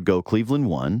statues, I would go Cleveland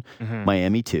 1,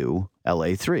 Miami 2,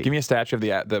 LA 3. Give me a statue of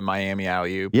the Miami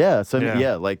alley-oop. Yeah, so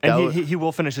like that. And he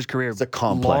will finish his career. It's a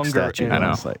complex longer statue. in- I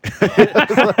know.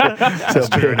 It's a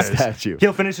True, big it is. statue.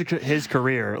 He'll finish his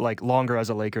career like longer as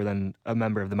a Laker than a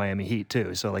member of the Miami Heat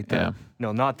too. So like the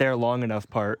not there long enough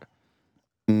part.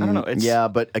 I don't know. It's, Yeah,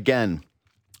 but again,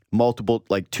 multiple,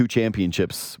 like 2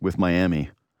 championships with Miami.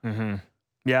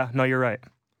 Yeah, no, you're right.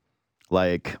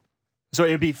 Like, So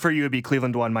it'd be for you. It'd be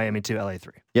Cleveland 1, Miami 2, LA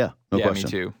 3. yeah, no Yeah, question.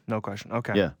 me too. No question.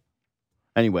 Okay. Yeah.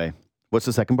 Anyway, what's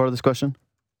the second part of this question?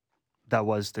 That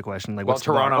was the question. Like, Well, what's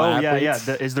the bar? Toronto Oh yeah, yeah.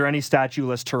 athletes. Is there any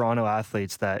statue-less Toronto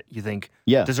athletes that you think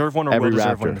Yeah. deserve one or Every will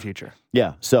deserve one Raptor. in the future?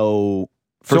 Yeah. So,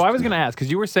 So I was going to ask, because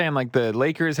you were saying like the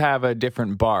Lakers have a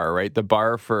different bar, right? The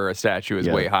bar for a statue is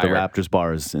way higher. The Raptors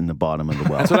bar is in the bottom of the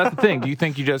well. And so that's the thing. Do you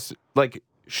think you just like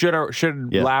should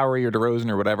Yeah. Lowry or DeRozan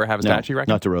or whatever have a statue?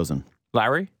 Reckon? not DeRozan.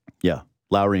 Lowry Yeah.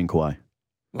 Lowry and Kawhi.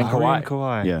 and Lowry Kawhi. and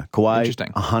Kawhi. Yeah. Kawhi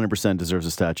Interesting. 100% deserves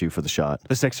a statue for the shot.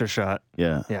 The Sixer shot.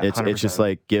 Yeah. Yeah, it's just 100%.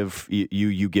 like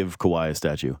you give Kawhi a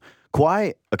statue.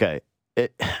 Kawhi, okay.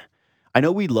 I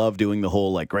know we love doing the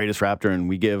whole like greatest Raptor and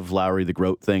we give Lowry the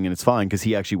GOAT thing and it's fine because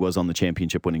he actually was on the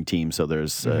championship winning team, so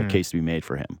there's a case to be made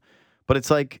for him. But it's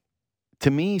like, to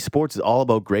me, sports is all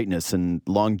about greatness and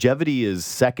longevity is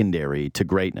secondary to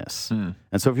greatness. And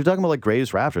so if you're talking about like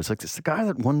greatest Raptor, it's like it's the guy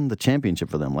that won the championship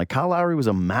for them. Like Kyle Lowry was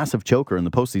a massive choker in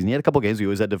the postseason. He had a couple games we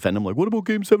always had to defend him. Like, what about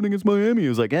Game 7 against Miami? He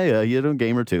was like, yeah, he had a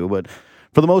game or two, but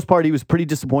for the most part, he was a pretty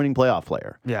disappointing playoff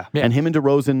player. Yeah. And him and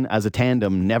DeRozan as a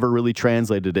tandem never really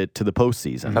translated it to the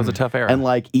postseason. That was a tough era. And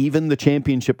like even the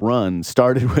championship run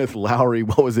started with Lowry.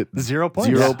 What was it? 0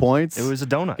 points. 0 points. It was a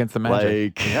donut. against the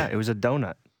Magic. like Yeah, it was a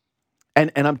donut. And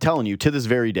I'm telling you, to this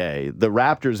very day, the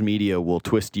Raptors media will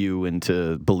twist you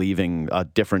into believing a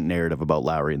different narrative about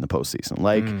Lowry in the postseason.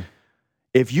 Like,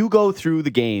 if you go through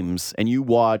the games and you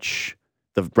watch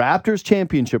the Raptors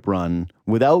championship run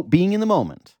without being in the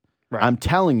moment, Right. I'm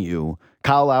telling you,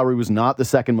 Kyle Lowry was not the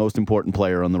second most important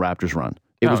player on the Raptors run.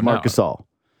 It was Marc Gasol.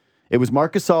 It was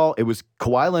Marc Gasol. It was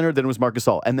Kawhi Leonard. Then it was Marc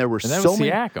Gasol. And there were And that so was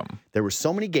many. Siakam. There were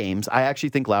so many games. I actually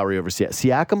think Lowry over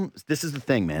Siakam. This is the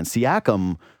thing, man.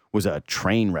 Siakam was a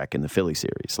train wreck in the Philly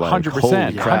series. Like, 100%.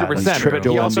 holy crap. 100%. Tripped But he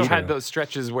Joel also Embiid. had those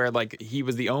stretches where like he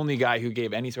was the only guy who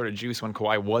gave any sort of juice when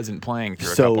Kawhi wasn't playing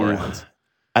through a couple rounds.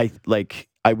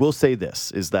 I will say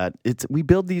this is that we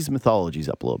build these mythologies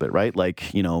up a little bit, right?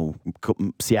 Like, you know,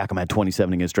 Siakam had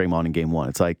 27 against Draymond in game 1.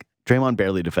 It's like Draymond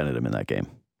barely defended him in that game.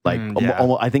 Like,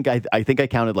 yeah. I think I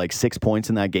counted like 6 points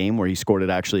in that game where he scored it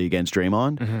actually against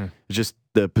Draymond. It's just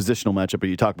the positional matchup. But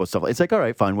you talk about stuff. It's like, all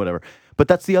right, fine, whatever. But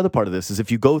that's the other part of this is if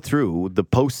you go through the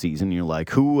postseason, you're like,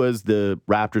 who was the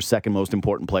Raptors' second most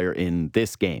important player in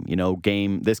this game? You know,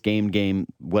 game,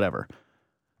 whatever.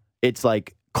 It's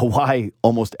like Kawhi,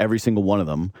 almost every single one of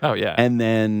them. Oh, yeah. And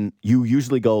then you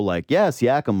usually go like, yeah,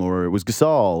 Siakam, or it was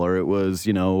Gasol, or it was,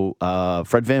 you know,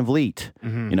 Fred VanVleet.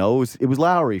 You know, it was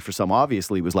Lowry for some.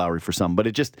 Obviously, it was Lowry for some. But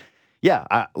it just,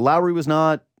 Lowry was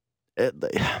not.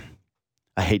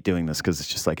 I hate doing this because it's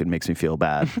just like it makes me feel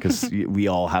bad because we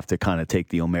all have to kind of take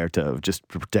the omerta of just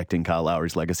protecting Kyle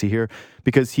Lowry's legacy here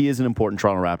because he is an important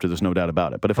Toronto Raptor. There's no doubt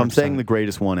about it. But if I'm saying the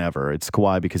greatest one ever, it's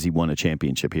Kawhi because he won a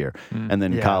championship here. And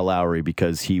then Kyle Lowry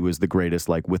because he was the greatest,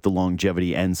 like with the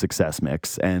longevity and success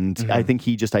mix. And I think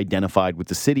he just identified with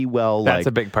the city well. That's like,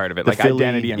 a big part of it, the like Philly-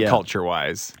 identity and culture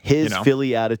wise. His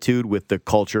Philly attitude with the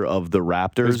culture of the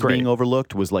Raptors great. being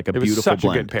overlooked was like a It was beautiful such a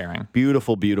blend. good pairing.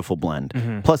 Beautiful, beautiful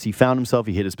blend. Plus, he found himself.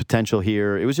 He hit his potential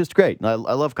here. It was just great. I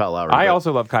love Kyle Lowry. I but-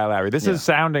 also love Kyle Lowry. This was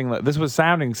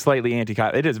sounding slightly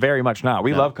anti-Kyle. It is very much not.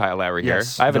 We love Kyle Lowry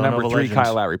Yes, here. I have a Villanova number 3 legend.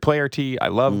 Kyle Lowry player T. I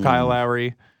love Kyle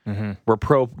Lowry. We're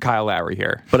pro Kyle Lowry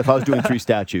here. But if I was doing 3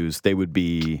 statues, they would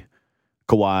be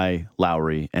Kawhi,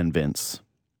 Lowry, and Vince.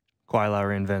 Kawhi,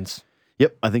 Lowry, and Vince.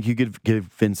 Yep, I think you could give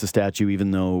Vince a statue, even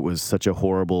though it was such a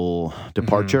horrible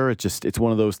departure. It's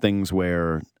one of those things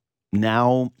where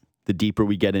now the deeper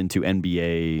we get into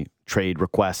NBA trade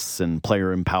requests and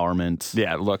player empowerment,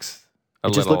 Yeah, it looks.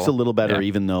 it just looks a little better, yeah.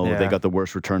 even though Yeah. they got the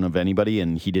worst return of anybody,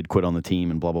 and he did quit on the team,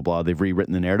 and blah blah blah. They've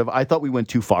rewritten the narrative. I thought we went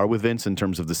too far with Vince in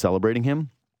terms of the celebrating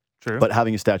him. True. But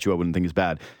having a statue, I wouldn't think is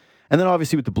bad. And then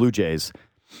obviously with the Blue Jays,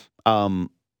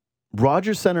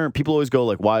 Rogers Center, people always go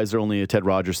like, why is there only a Ted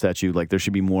Rogers statue? Like there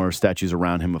should be more statues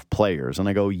around him of players. And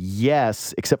I go,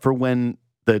 yes, except for when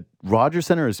the Rogers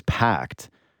Center is packed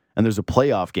and there's a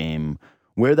playoff game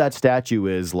where that statue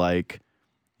is, like,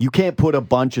 you can't put a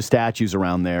bunch of statues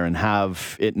around there and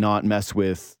have it not mess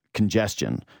with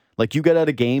congestion. Like you get out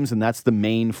of games and that's the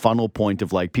main funnel point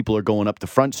of like people are going up the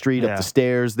front street, up the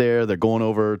stairs there. They're going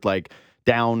over like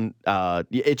down.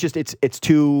 It's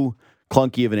too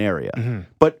clunky of an area. Mm-hmm.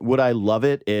 But would I love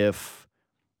it if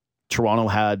Toronto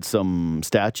had some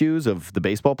statues of the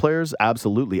baseball players?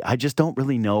 Absolutely. I just don't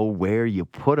really know where you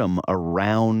put them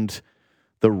around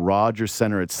the Rogers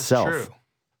Center itself. That's true.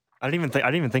 I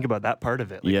didn't even think about that part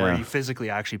of it. Like where you physically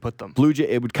actually put them. Blue Jay,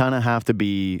 it would kind of have to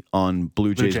be on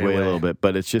Blue Jays way a little bit,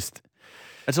 but it's just.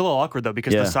 It's a little awkward though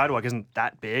because the sidewalk isn't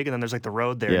that big, and then there's like the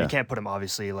road there. Yeah. You can't put them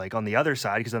obviously like on the other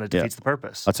side because then it defeats the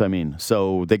purpose. That's what I mean.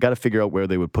 So they got to figure out where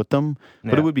they would put them,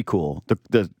 but it would be cool.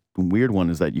 The weird one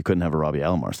is that you couldn't have a Robbie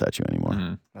Alomar statue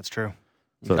anymore. That's true.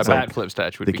 So A it's bat like flip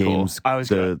statue would the be cool. game's I was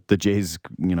the Jays,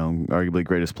 arguably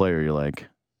greatest player. You're like,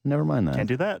 never mind that. Can't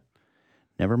do that.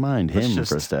 Never mind Let's him just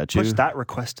for a statue. Push that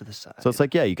request to the side. So it's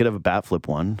like, yeah, you could have a bat flip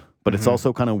one, but it's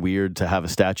also kind of weird to have a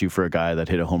statue for a guy that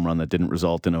hit a home run that didn't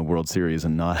result in a World Series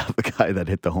and not have a guy that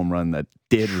hit the home run that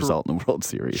did result in a World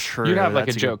Series. True, You'd have like a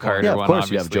that's Joe good point. Carter Yeah, of one,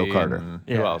 course you have obviously, Joe Carter. and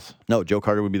Yeah. Who else? No, Joe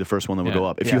Carter would be the first one that would Yeah. go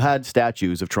up. If you had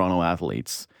statues of Toronto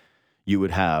athletes, you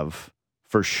would have,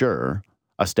 for sure,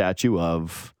 a statue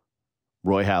of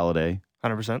Roy Halladay,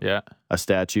 100%. Yeah. a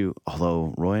statue,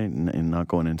 although Roy not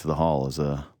going into the Hall as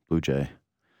a Blue Jay.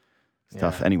 It's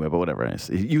tough anyway, but whatever.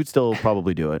 You would still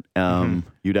probably do it.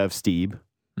 You'd have Steve.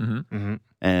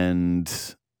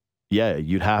 And yeah,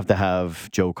 you'd have to have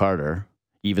Joe Carter,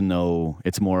 even though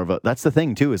it's more of a. That's the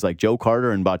thing, too, is like Joe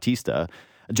Carter and Bautista.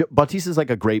 Bautista's like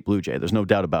a great Blue Jay. There's no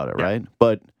doubt about it, right?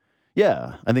 But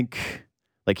yeah, I think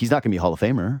like he's not going to be a Hall of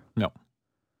Famer. No.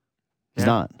 He's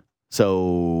not.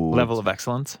 So Level of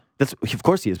excellence. That's of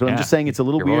course he is, but I'm Yeah. just saying it's a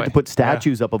little Your weird boy. to put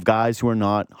statues up of guys who are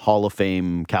not Hall of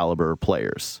Fame caliber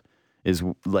players. Is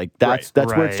like that's where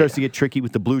it Right. starts to get tricky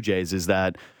with the Blue Jays. Is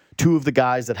that two of the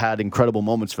guys that had incredible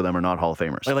moments for them are not Hall of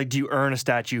Famers. Like, do you earn a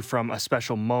statue from a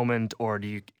special moment, or do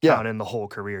you count in the whole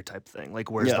career type thing?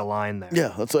 Like, where's the line there?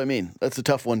 Yeah, that's what I mean. That's a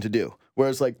tough one to do.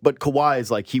 Whereas, like, but Kawhi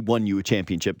is like, he won you a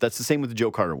championship. That's the same with the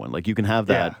Joe Carter one. Like, you can have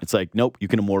that. Yeah. It's like, nope, you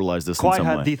can immortalize this in Kawhi some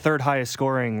had way. the third highest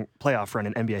scoring playoff run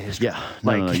in NBA history. Yeah,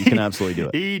 no, you can absolutely do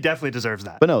it. He definitely deserves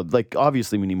that. But no, like,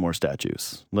 obviously we need more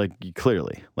statues. Like,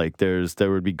 clearly. Like, there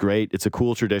would be great. It's a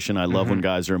cool tradition. I love when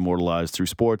guys are immortalized through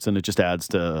sports, and it just adds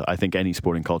to, I think, any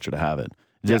sporting culture to have it.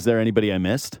 Is there anybody I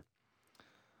missed?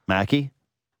 Mackie?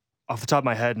 Off the top of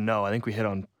my head, no. I think we hit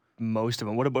on most of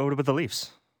them. What about the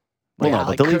Leafs? Well, Yeah, no, but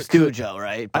like the Leafs do it. Cujo,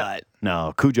 right? But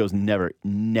No, Cujo's never.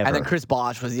 and then Chris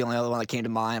Bosh was the only other one that came to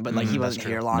mind, but like he wasn't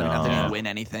here long enough No. to win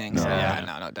anything. So yeah,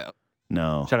 no doubt.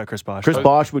 No. Shout out Chris Bosh. Chris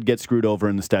Bosh would get screwed over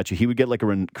in the statue. He would get like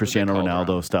a Cristiano Calderon.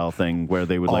 Ronaldo style thing where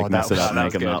they would like that mess it was- up and that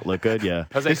make was him good. not look good. Yeah.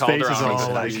 Jose His face is Calderon all was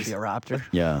like- nice. Be a Raptor.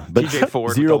 Yeah. But TJ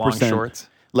Ford with the long 0%. shorts.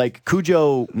 Like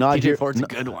Cujo not TJ here. Ford's a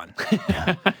good one.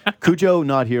 Cujo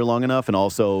not here long enough, and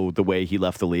also the way he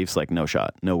left the Leafs, like no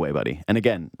shot, no way, buddy. And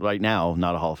again, right now,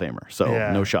 not a Hall of Famer, so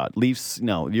Yeah. no shot. Leafs,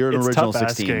 no, you're an It's original tough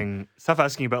 16.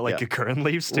 asking about like Yeah. your current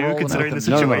Leafs too, Rolling considering the with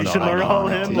them. situation I they're know, all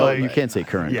I know. in. No, Like, you can't say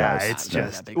current yeah, guys. it's No.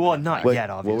 just big well, one. not Wait, yet.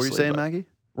 Obviously, what were you saying, but- Maggie?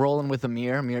 Rolling with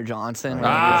Amir Johnson.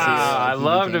 I He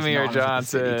loved became Amir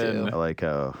synonymous with the city, Johnson. too. I like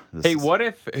how. This Hey, is- what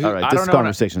if? All right, I this don't know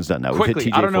conversation's done now. We've hit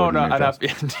Quickly, TJ I don't know Ford and Amir enough.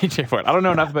 Johnson. TJ Ford. I don't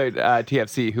know enough about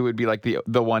TFC. Who would be like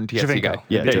the one TFC Javinko. guy?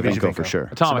 Yeah, There you go. Jovinko for sure.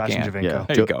 Atomic Sebastian can. Javinko. Yeah,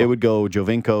 There you go. It would go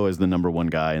Jovinko as the number one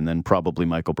guy, and then probably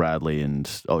Michael Bradley and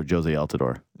Jose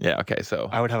Altidore. Yeah. Okay. So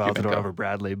I would have Altidore Javinko. over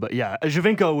Bradley, but yeah,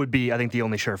 Javinko would be, I think, the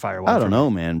only surefire one. I for don't me. know,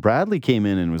 man. Bradley came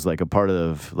in and was like a part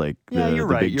of like Yeah, the you're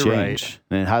big right, you're change, right.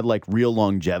 and it had like real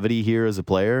longevity here as a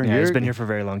player. Yeah, he's been here for a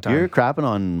very long time. You're crapping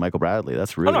on Michael Bradley.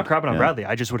 That's rude. I'm not crapping on Yeah. Bradley.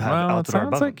 I just would have Well, it Altidore sounds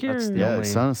above like him. That's you're- the Yeah, only-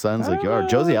 it sounds like you are.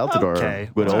 Josie Altidore okay.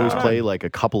 would always Fine. play like a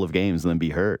couple of games and then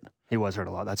be hurt. He was hurt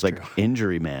a lot. That's It's like true.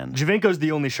 injury man. Javinko's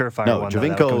the only surefire No, one. though,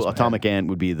 that comes Javinko to my Atomic head. Ant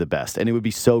would be the best, and it would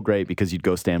be so great because you'd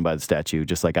go stand by the statue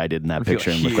just like I did in that feel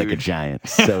picture and look like a huge. giant.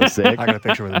 So sick. I got a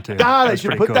picture with him too. God, I That's should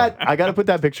pretty put cool. that. I got to put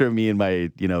that picture of me in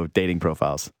my dating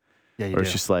profiles. Yeah, you Or do.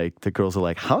 it's just like the girls are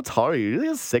like, "How tall are you?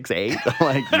 You're 6'8". I'm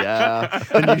like, yeah.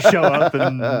 and you show up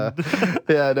and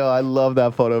Yeah, no, I love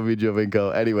that photo of me,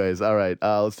 Jovinko. Anyways, all right,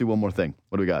 let's do one more thing.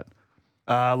 What do we got?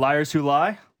 Liars Who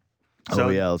Lie. Oh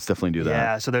yeah, let's definitely do that.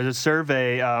 Yeah, so there's a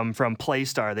survey from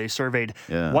Playstar. They surveyed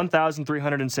Yeah.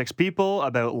 1,306 people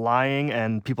about lying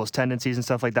and people's tendencies and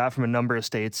stuff like that from a number of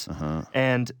states. Uh-huh.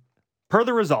 And Per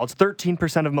the results,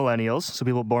 13% of millennials, so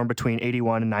people born between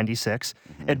 81 and 96,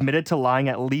 admitted to lying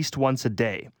at least once a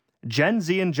day. Gen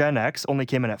Z and Gen X only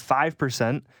came in at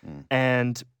 5%,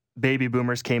 and baby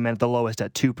boomers came in at the lowest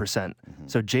at 2%.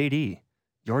 So, JD,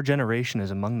 your generation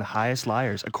is among the highest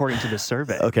liars, according to this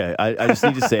survey. Okay, I just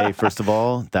need to say, first of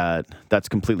all, that that's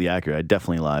completely accurate. I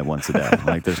definitely lie once a day.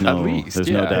 Like, there's no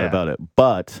doubt about it.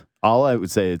 But all I would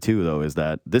say, too, though, is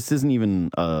that this isn't even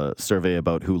a survey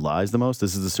about who lies the most.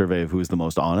 This is a survey of who is the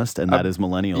most honest, and that is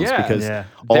millennials. Because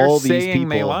all they're these saying people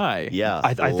they lie. Yeah,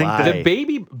 I think lie. The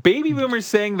baby boomers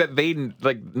saying that they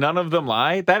none of them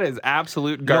lie. That is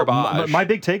absolute garbage. My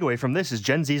big takeaway from this is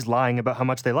Gen Z's lying about how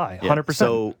much they lie. 100%.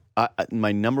 So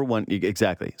my number one,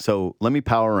 exactly. So let me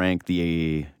power rank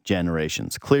the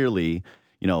generations. Clearly,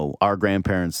 our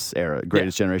grandparents' era,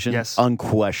 greatest generation, Yes.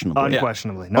 unquestionably.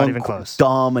 Unquestionably. Not even close.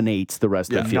 Dominates the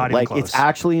rest of the field. not even Like, close. it's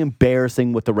actually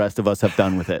embarrassing what the rest of us have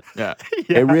done with it. Yeah.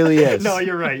 It really is. No,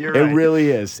 you're right. You're It right.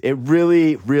 really is. It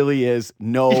really, really is.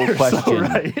 No question. So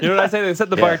right. You know what I say? They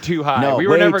set the bar too high. No, we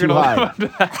were way never too going to high. live up to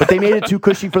that. But they made it too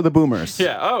cushy for the boomers.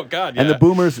 Yeah. Oh God. Yeah. And the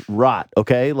boomers rot,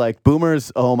 okay? Like,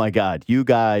 boomers, oh my God. You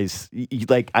guys,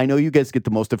 like, I know you guys get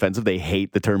the most offensive. They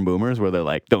hate the term boomers, where they're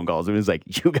like, don't call us boomers.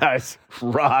 Like, you guys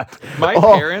rot. My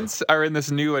parents are in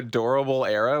this new adorable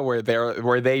era where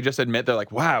they just admit they're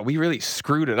like, wow, we really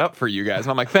screwed it up for you guys.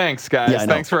 And I'm like, thanks, guys. Yeah, I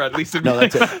know. Thanks for at least No,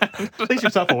 admitting that's it. At least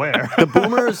you're self-aware.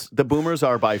 The boomers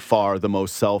are by far the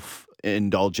most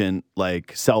self-indulgent,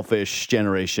 like, selfish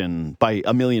generation by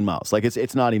a million miles. Like,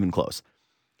 it's not even close.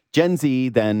 Gen Z,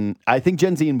 then, I think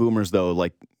Gen Z and boomers, though,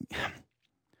 like,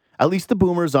 at least the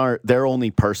boomers they're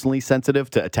only personally sensitive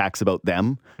to attacks about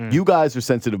them. You guys are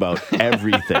sensitive about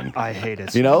everything. I hate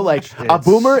it. Like, a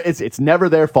boomer, it's never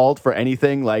their fault for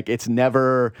anything. Like, it's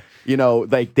never,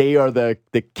 like, they are the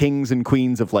kings and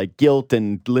queens of, like, guilt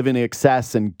and living in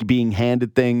excess and being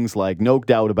handed things, like, no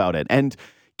doubt about it. And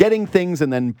getting things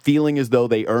and then feeling as though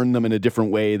they earn them in a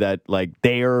different way, that, like,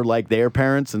 they're like their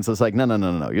parents. And so it's like,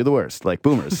 no, you're the worst. Like,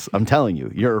 boomers, I'm telling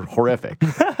you, you're horrific.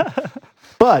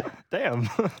 But Damn.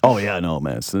 oh yeah, no,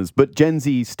 man. But Gen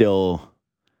Z still,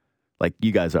 like,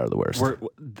 you guys are the worst.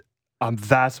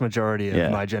 Vast majority of Yeah.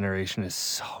 my generation is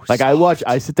so Like, soft.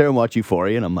 I sit there and watch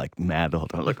Euphoria, and I'm like mad the whole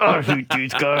time. Like, oh, I hate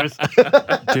these guys.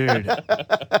 Dude,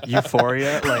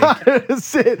 Euphoria, like,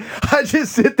 I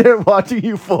just sit there watching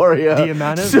Euphoria. The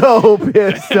amount of- so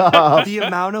pissed off. the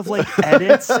amount of, like,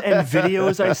 edits and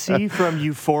videos I see from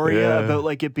Euphoria Yeah. about,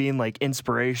 like, it being, like,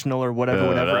 inspirational or whatever.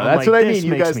 I'm That's like, what I this mean.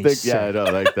 You makes guys me think, sick. yeah, no,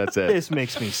 like, that's it. This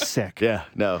makes me sick. Yeah,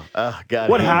 no. Oh God.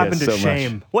 What I hate you happened guys to so much.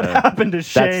 shame? What happened to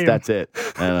shame? That's it.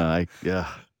 I don't know. Yeah.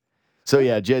 So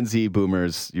yeah, Gen Z,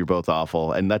 boomers, you're both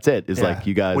awful, and that's it. Is Yeah, like,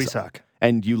 you guys, we suck.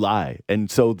 and you lie,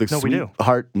 and so the No, we do.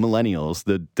 sweetheart millennials,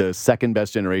 the second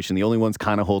best generation, the only ones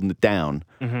kind of holding it down.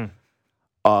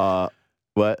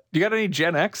 What? You got any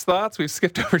Gen X thoughts? We've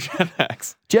skipped over Gen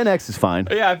X. Gen X is fine.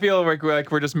 Yeah, I feel like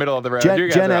we're just middle of the road. Gen, You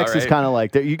guys Gen are X all is right. kind of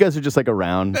like, you guys are just like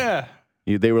around. Yeah.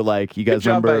 They were like, you guys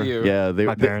job remember? by you. Yeah,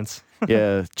 My parents.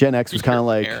 Yeah, Gen X was kind of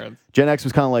like parents. Gen X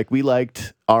was kind of like, we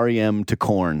liked REM to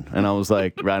Korn, and I was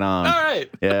like, right on. All right.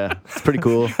 Yeah, it's pretty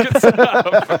cool.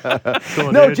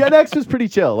 Cool, No, dude. Gen X was pretty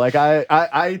chill. Like,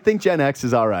 I think Gen X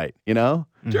is all right.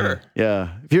 Sure. Yeah.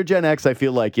 If you're Gen X, I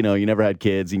feel like, you never had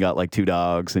kids, you got like 2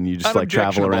 dogs, and you just like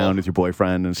travel Unobjectionable. around with your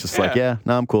boyfriend, and it's just like, Yeah. yeah,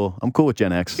 no, I'm cool. I'm cool with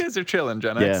Gen X. You guys are chilling,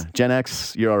 Gen Yeah, X. Gen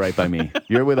X, you're all right by me.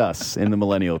 You're with us in the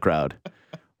millennial crowd.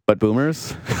 But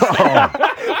boomers,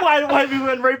 Why we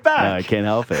went right back? I can't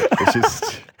help it. It's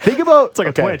just, think about, it's like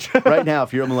a twitch. right now,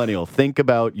 if you're a millennial, think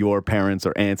about your parents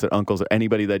or aunts or uncles or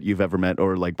anybody that you've ever met,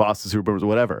 or like bosses or boomers or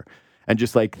whatever, and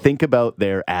just like think about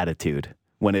their attitude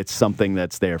when it's something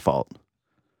that's their fault,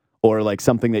 or like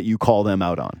something that you call them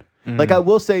out on. Like, I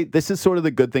will say, this is sort of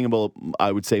the good thing about,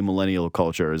 I would say, millennial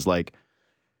culture is like,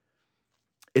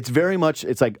 it's very much,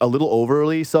 it's like a little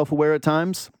overly self-aware at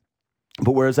times.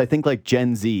 But whereas I think like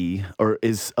Gen Z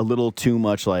is a little too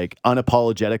much like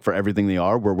unapologetic for everything they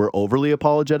are, where we're overly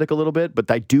apologetic a little bit.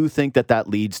 But I do think that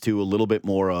leads to a little bit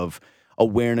more of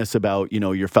awareness about,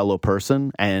 your fellow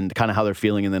person and kind of how they're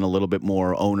feeling, and then a little bit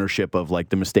more ownership of like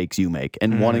the mistakes you make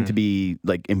and wanting to be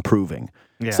like improving.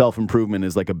 Yeah. Self-improvement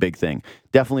is like a big thing.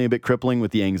 Definitely a bit crippling with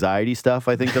the anxiety stuff,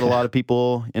 I think, that a lot of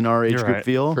people in our age You're group right.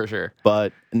 feel. For sure.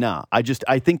 But no, I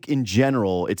think in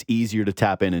general, it's easier to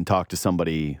tap in and talk to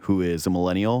somebody who is a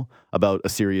millennial about a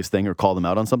serious thing or call them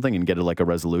out on something and get a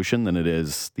resolution than it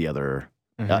is the other,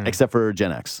 except for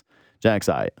Gen X. Gen X,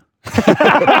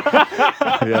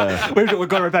 yeah. We're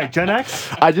going right back. Gen X?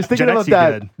 I just thinking Gen about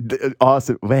X, you that.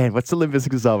 Awesome. Man, what's the Limp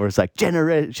Bizkit song where it's like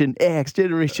Generation X,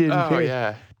 Generation Oh, X.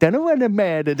 yeah.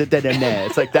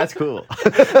 It's like, that's cool.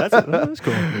 That's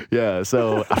cool. Yeah.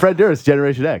 So Fred Durst,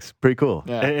 Generation X, pretty cool.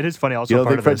 Yeah. It is funny. Also, You don't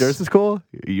part think of Fred this- Durst is cool?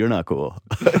 You're not cool.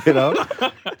 You know?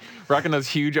 Rocking those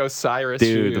huge Osiris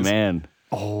Dude, shoes. man.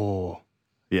 Oh,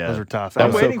 Yeah. those are tough. That I'm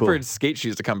was so waiting cool. for skate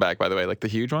shoes to come back, by the way, like the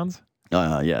huge ones.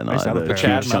 Yeah, no. used to have a pair.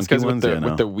 Chad huge chunky Muskas ones,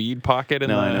 with the weed pocket.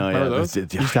 No, I know. Remember Yeah, those? used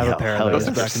to have a pair of Those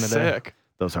those are back in the day. sick.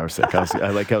 Those are sick. I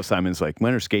like how Simon's like,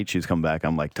 when are skate shoes come back?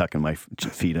 I'm like tucking my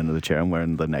feet under the chair. I'm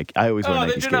wearing the Nike. I always wear Oh, the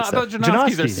Nike skate stuff. Janoskis are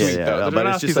Janoskis. sweet, Yeah, though. The but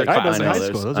it's just Janoskis like are I was in I know, high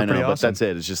classic. school. Those I are know, pretty but awesome. that's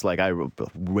it. It's just like I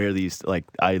wear these. Like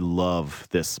I love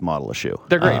this model of shoe.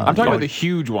 They're great. I'm talking yeah. about the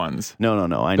huge ones. No.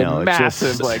 I The know. It's massive,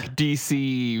 just, like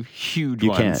DC huge you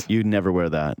ones. can't. You never wear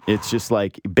that. It's just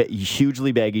like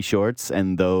hugely baggy shorts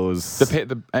and those.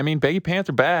 Baggy pants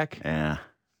are back. Yeah.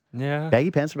 Yeah, Baggy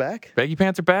pants are back. Baggy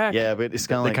pants are back. Yeah, but it's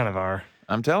kind of they like kind of are.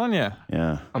 I'm telling you.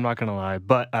 yeah. I'm not gonna lie,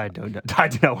 but I do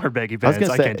not wear baggy I was pants.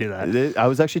 gonna I say, can't do that. I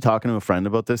was actually talking to a friend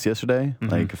about this yesterday,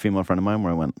 like a female friend of mine,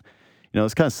 where I went,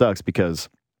 this kind of sucks because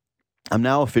I'm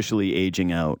now officially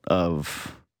aging out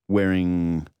of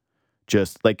wearing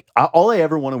just like all I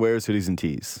ever want to wear is hoodies and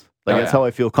tees. Like that's how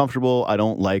I feel comfortable. I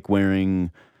don't like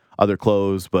wearing other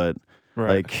clothes, but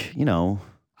like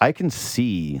I can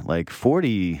see like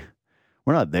 40.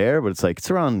 We're not there, but it's like it's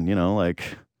around. Like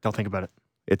Don't think about it.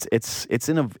 it's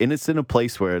in a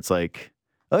place where it's like,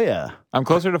 oh yeah, I'm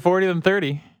closer to 40 than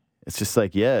 30. it's just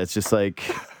like it's just like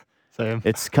Same.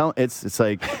 it's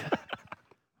like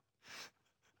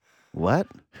what?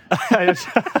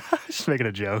 Just making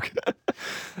a joke.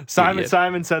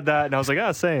 Simon said that, and I was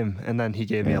like, same. And then he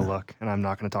gave me a look, and I'm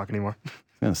not going to talk anymore.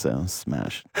 I'm gonna say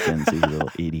smash Gen Z, you little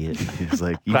idiot. He's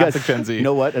like, you Classic guys, Gen Z. You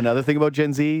know what? Another thing about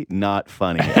Gen Z, not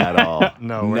funny at all.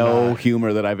 No, we're no not.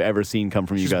 humor that I've ever seen come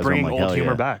from you Just guys. Where I'm bringing like, old hell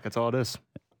humor yeah. back. That's all it is.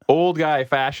 Old guy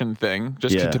fashion thing,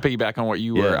 just Yeah. to piggyback on what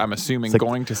you were, I'm assuming, It's like-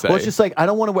 going to say. Well, it's just like I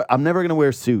don't want to wear. I'm never gonna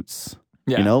wear suits.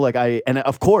 Yeah. Like and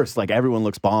of course, like everyone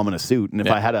looks bomb in a suit. And if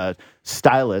Yeah. I had a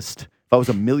stylist, if I was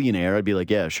a millionaire, I'd be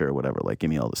like, yeah, sure, whatever. Like, give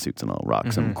me all the suits and I'll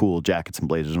rock some cool jackets and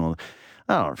blazers and all.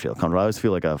 I don't feel comfortable. I always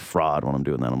feel like a fraud when I'm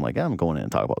doing that. I'm like, I'm going in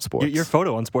and talk about sports. Your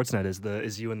photo on Sportsnet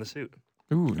is you in the suit.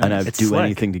 Ooh, and nice. I'd It's do slick.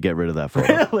 anything to get rid of that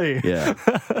photo. Really? Yeah.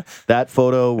 That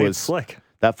photo It's was slick.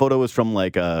 That photo was from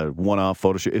like a one-off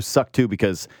photo shoot. It sucked too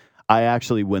because I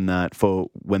actually when that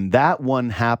one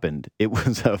happened, it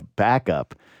was a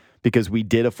backup because we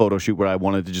did a photo shoot where I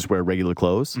wanted to just wear regular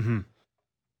clothes,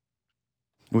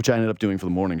 which I ended up doing for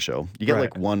the morning show. You get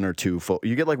like one or two.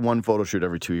 You get like one photo shoot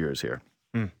every 2 years here.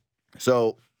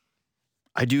 So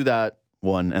I do that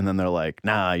one, and then they're like,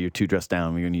 "Nah, you're too dressed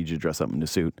down. We're gonna need you to dress up in a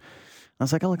suit." I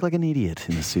was like, "I look like an idiot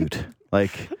in a suit."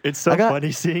 Like It's so I got-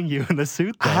 funny seeing you in the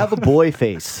suit. I Though. have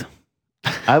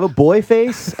a boy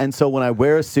face. And so when I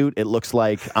wear a suit, it looks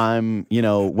like I'm,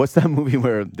 what's that movie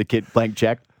where the kid blank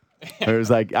check? Or it's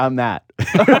like, I'm that.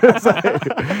 It's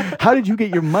like, how did you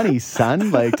get your money, son?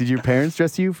 Like, did your parents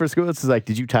dress you for school? It's like,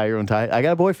 did you tie your own tie? I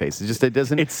got a boy face. It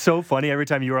doesn't. It's so funny every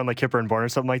time you were on like Kipper and Born or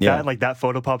something like Yeah. that, and like that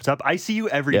photo pops up. I see you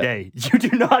every Yeah. day. You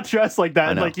do not dress like that. I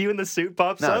And know. like you in the suit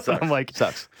pops No, it up, and sucks. I'm like,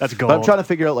 Sucks. That's gold. But I'm trying to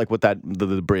figure out like what the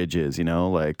bridge is,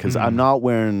 like, because I'm not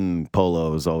wearing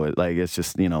polos always. Like, it's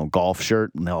just, golf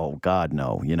shirt. No, God,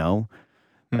 no,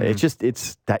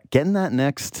 It's that getting that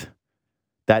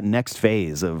next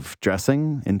phase of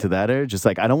dressing into that area. Just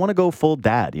like, I don't want to go full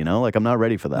dad, like I'm not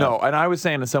ready for that. No, and I was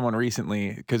saying to someone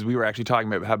recently, because we were actually talking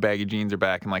about how baggy jeans are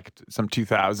back in like some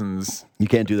 2000s. You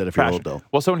can't do that if you're fashion. old though.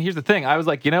 Well, so here's the thing. I was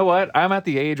like, you know what? I'm at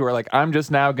the age where like I'm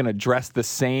just now going to dress the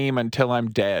same until I'm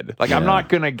dead. Like I'm not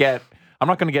going to get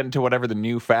into whatever the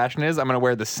new fashion is. I'm going to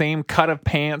wear the same cut of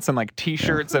pants and like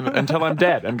t-shirts until I'm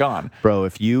dead and gone. Bro,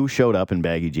 if you showed up in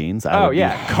baggy jeans, I would be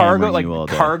cargo hammering you all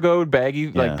day. cargoed baggy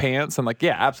Yeah. like pants and like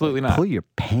absolutely not. Pull your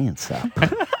pants up.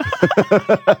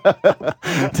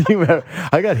 Do you remember?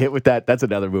 I got hit with that. That's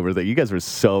another boomer thing. You guys were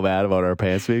so bad about our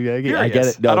pants being baggy. I get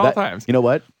Furious it. No, at all times. You know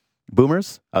what?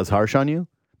 Boomers, I was harsh on you.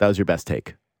 That was your best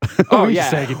take. Oh We yeah.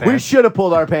 saggy We pants. should have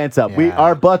pulled our pants up. Yeah.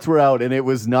 Our butts were out, and it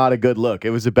was not a good look.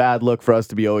 It was a bad look for us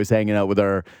to be always hanging out with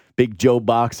our big Joe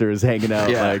boxers hanging out.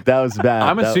 Yeah. Like that was bad.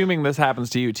 I'm That- assuming this happens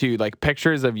to you too. Like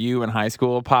pictures of you in high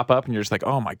school pop up and you're just like,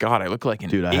 oh my God, I look like an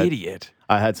Dude, I had- idiot.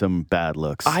 I had some bad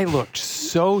looks. I looked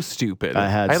so stupid. I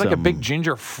had like a some- big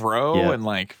ginger fro Yeah. and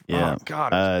like, Yeah. oh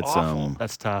God, I it had was awful. some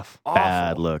That's tough.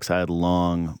 bad looks. I had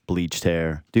long bleached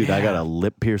hair. Dude, I got a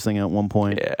lip piercing at one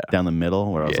point down the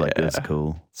middle where I was like, this is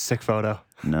cool. Sick photo.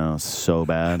 No, so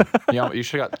bad. You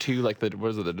should have got two like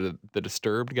the the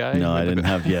disturbed guy. No, I With the- didn't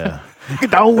have,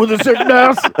 Get down with the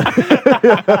sickness.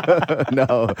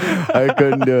 No, I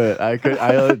couldn't do it.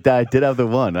 I did have the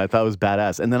one. I thought it was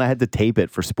badass. And then I had to tape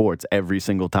it for sports every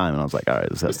single time. And I was like, all right,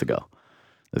 this has to go.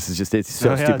 This is just, it's so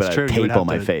Oh, yeah, stupid. it's I true. had You would tape on have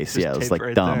my to face. just Yeah, it was tape like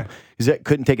right dumb. there. Because I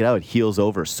couldn't take it out. It heals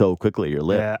over so quickly, your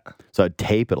lip. Yeah. So I'd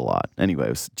tape it a lot. Anyway,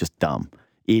 it was just dumb.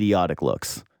 Idiotic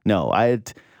looks. No, I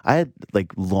had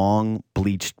like long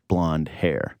bleached blonde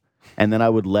hair. And then I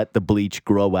would let the bleach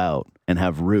grow out and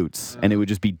have roots, and it would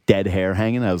just be dead hair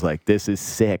hanging. I was like, this is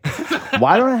sick.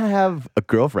 Why don't I have a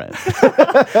girlfriend?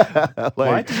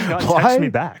 Why did you not text me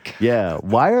back? Yeah.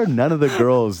 Why are none of the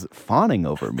girls fawning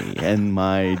over me and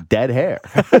my dead hair?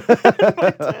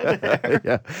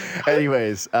 Yeah.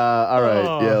 Anyways, all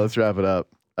right. Yeah, let's wrap it up.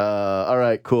 All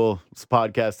right, cool. This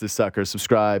podcast is Sucker.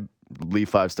 Subscribe, leave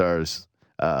 5 stars.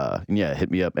 And yeah,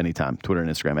 hit me up anytime. Twitter and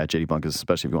Instagram at JD Bunkus,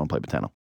 especially if you want to play Botano.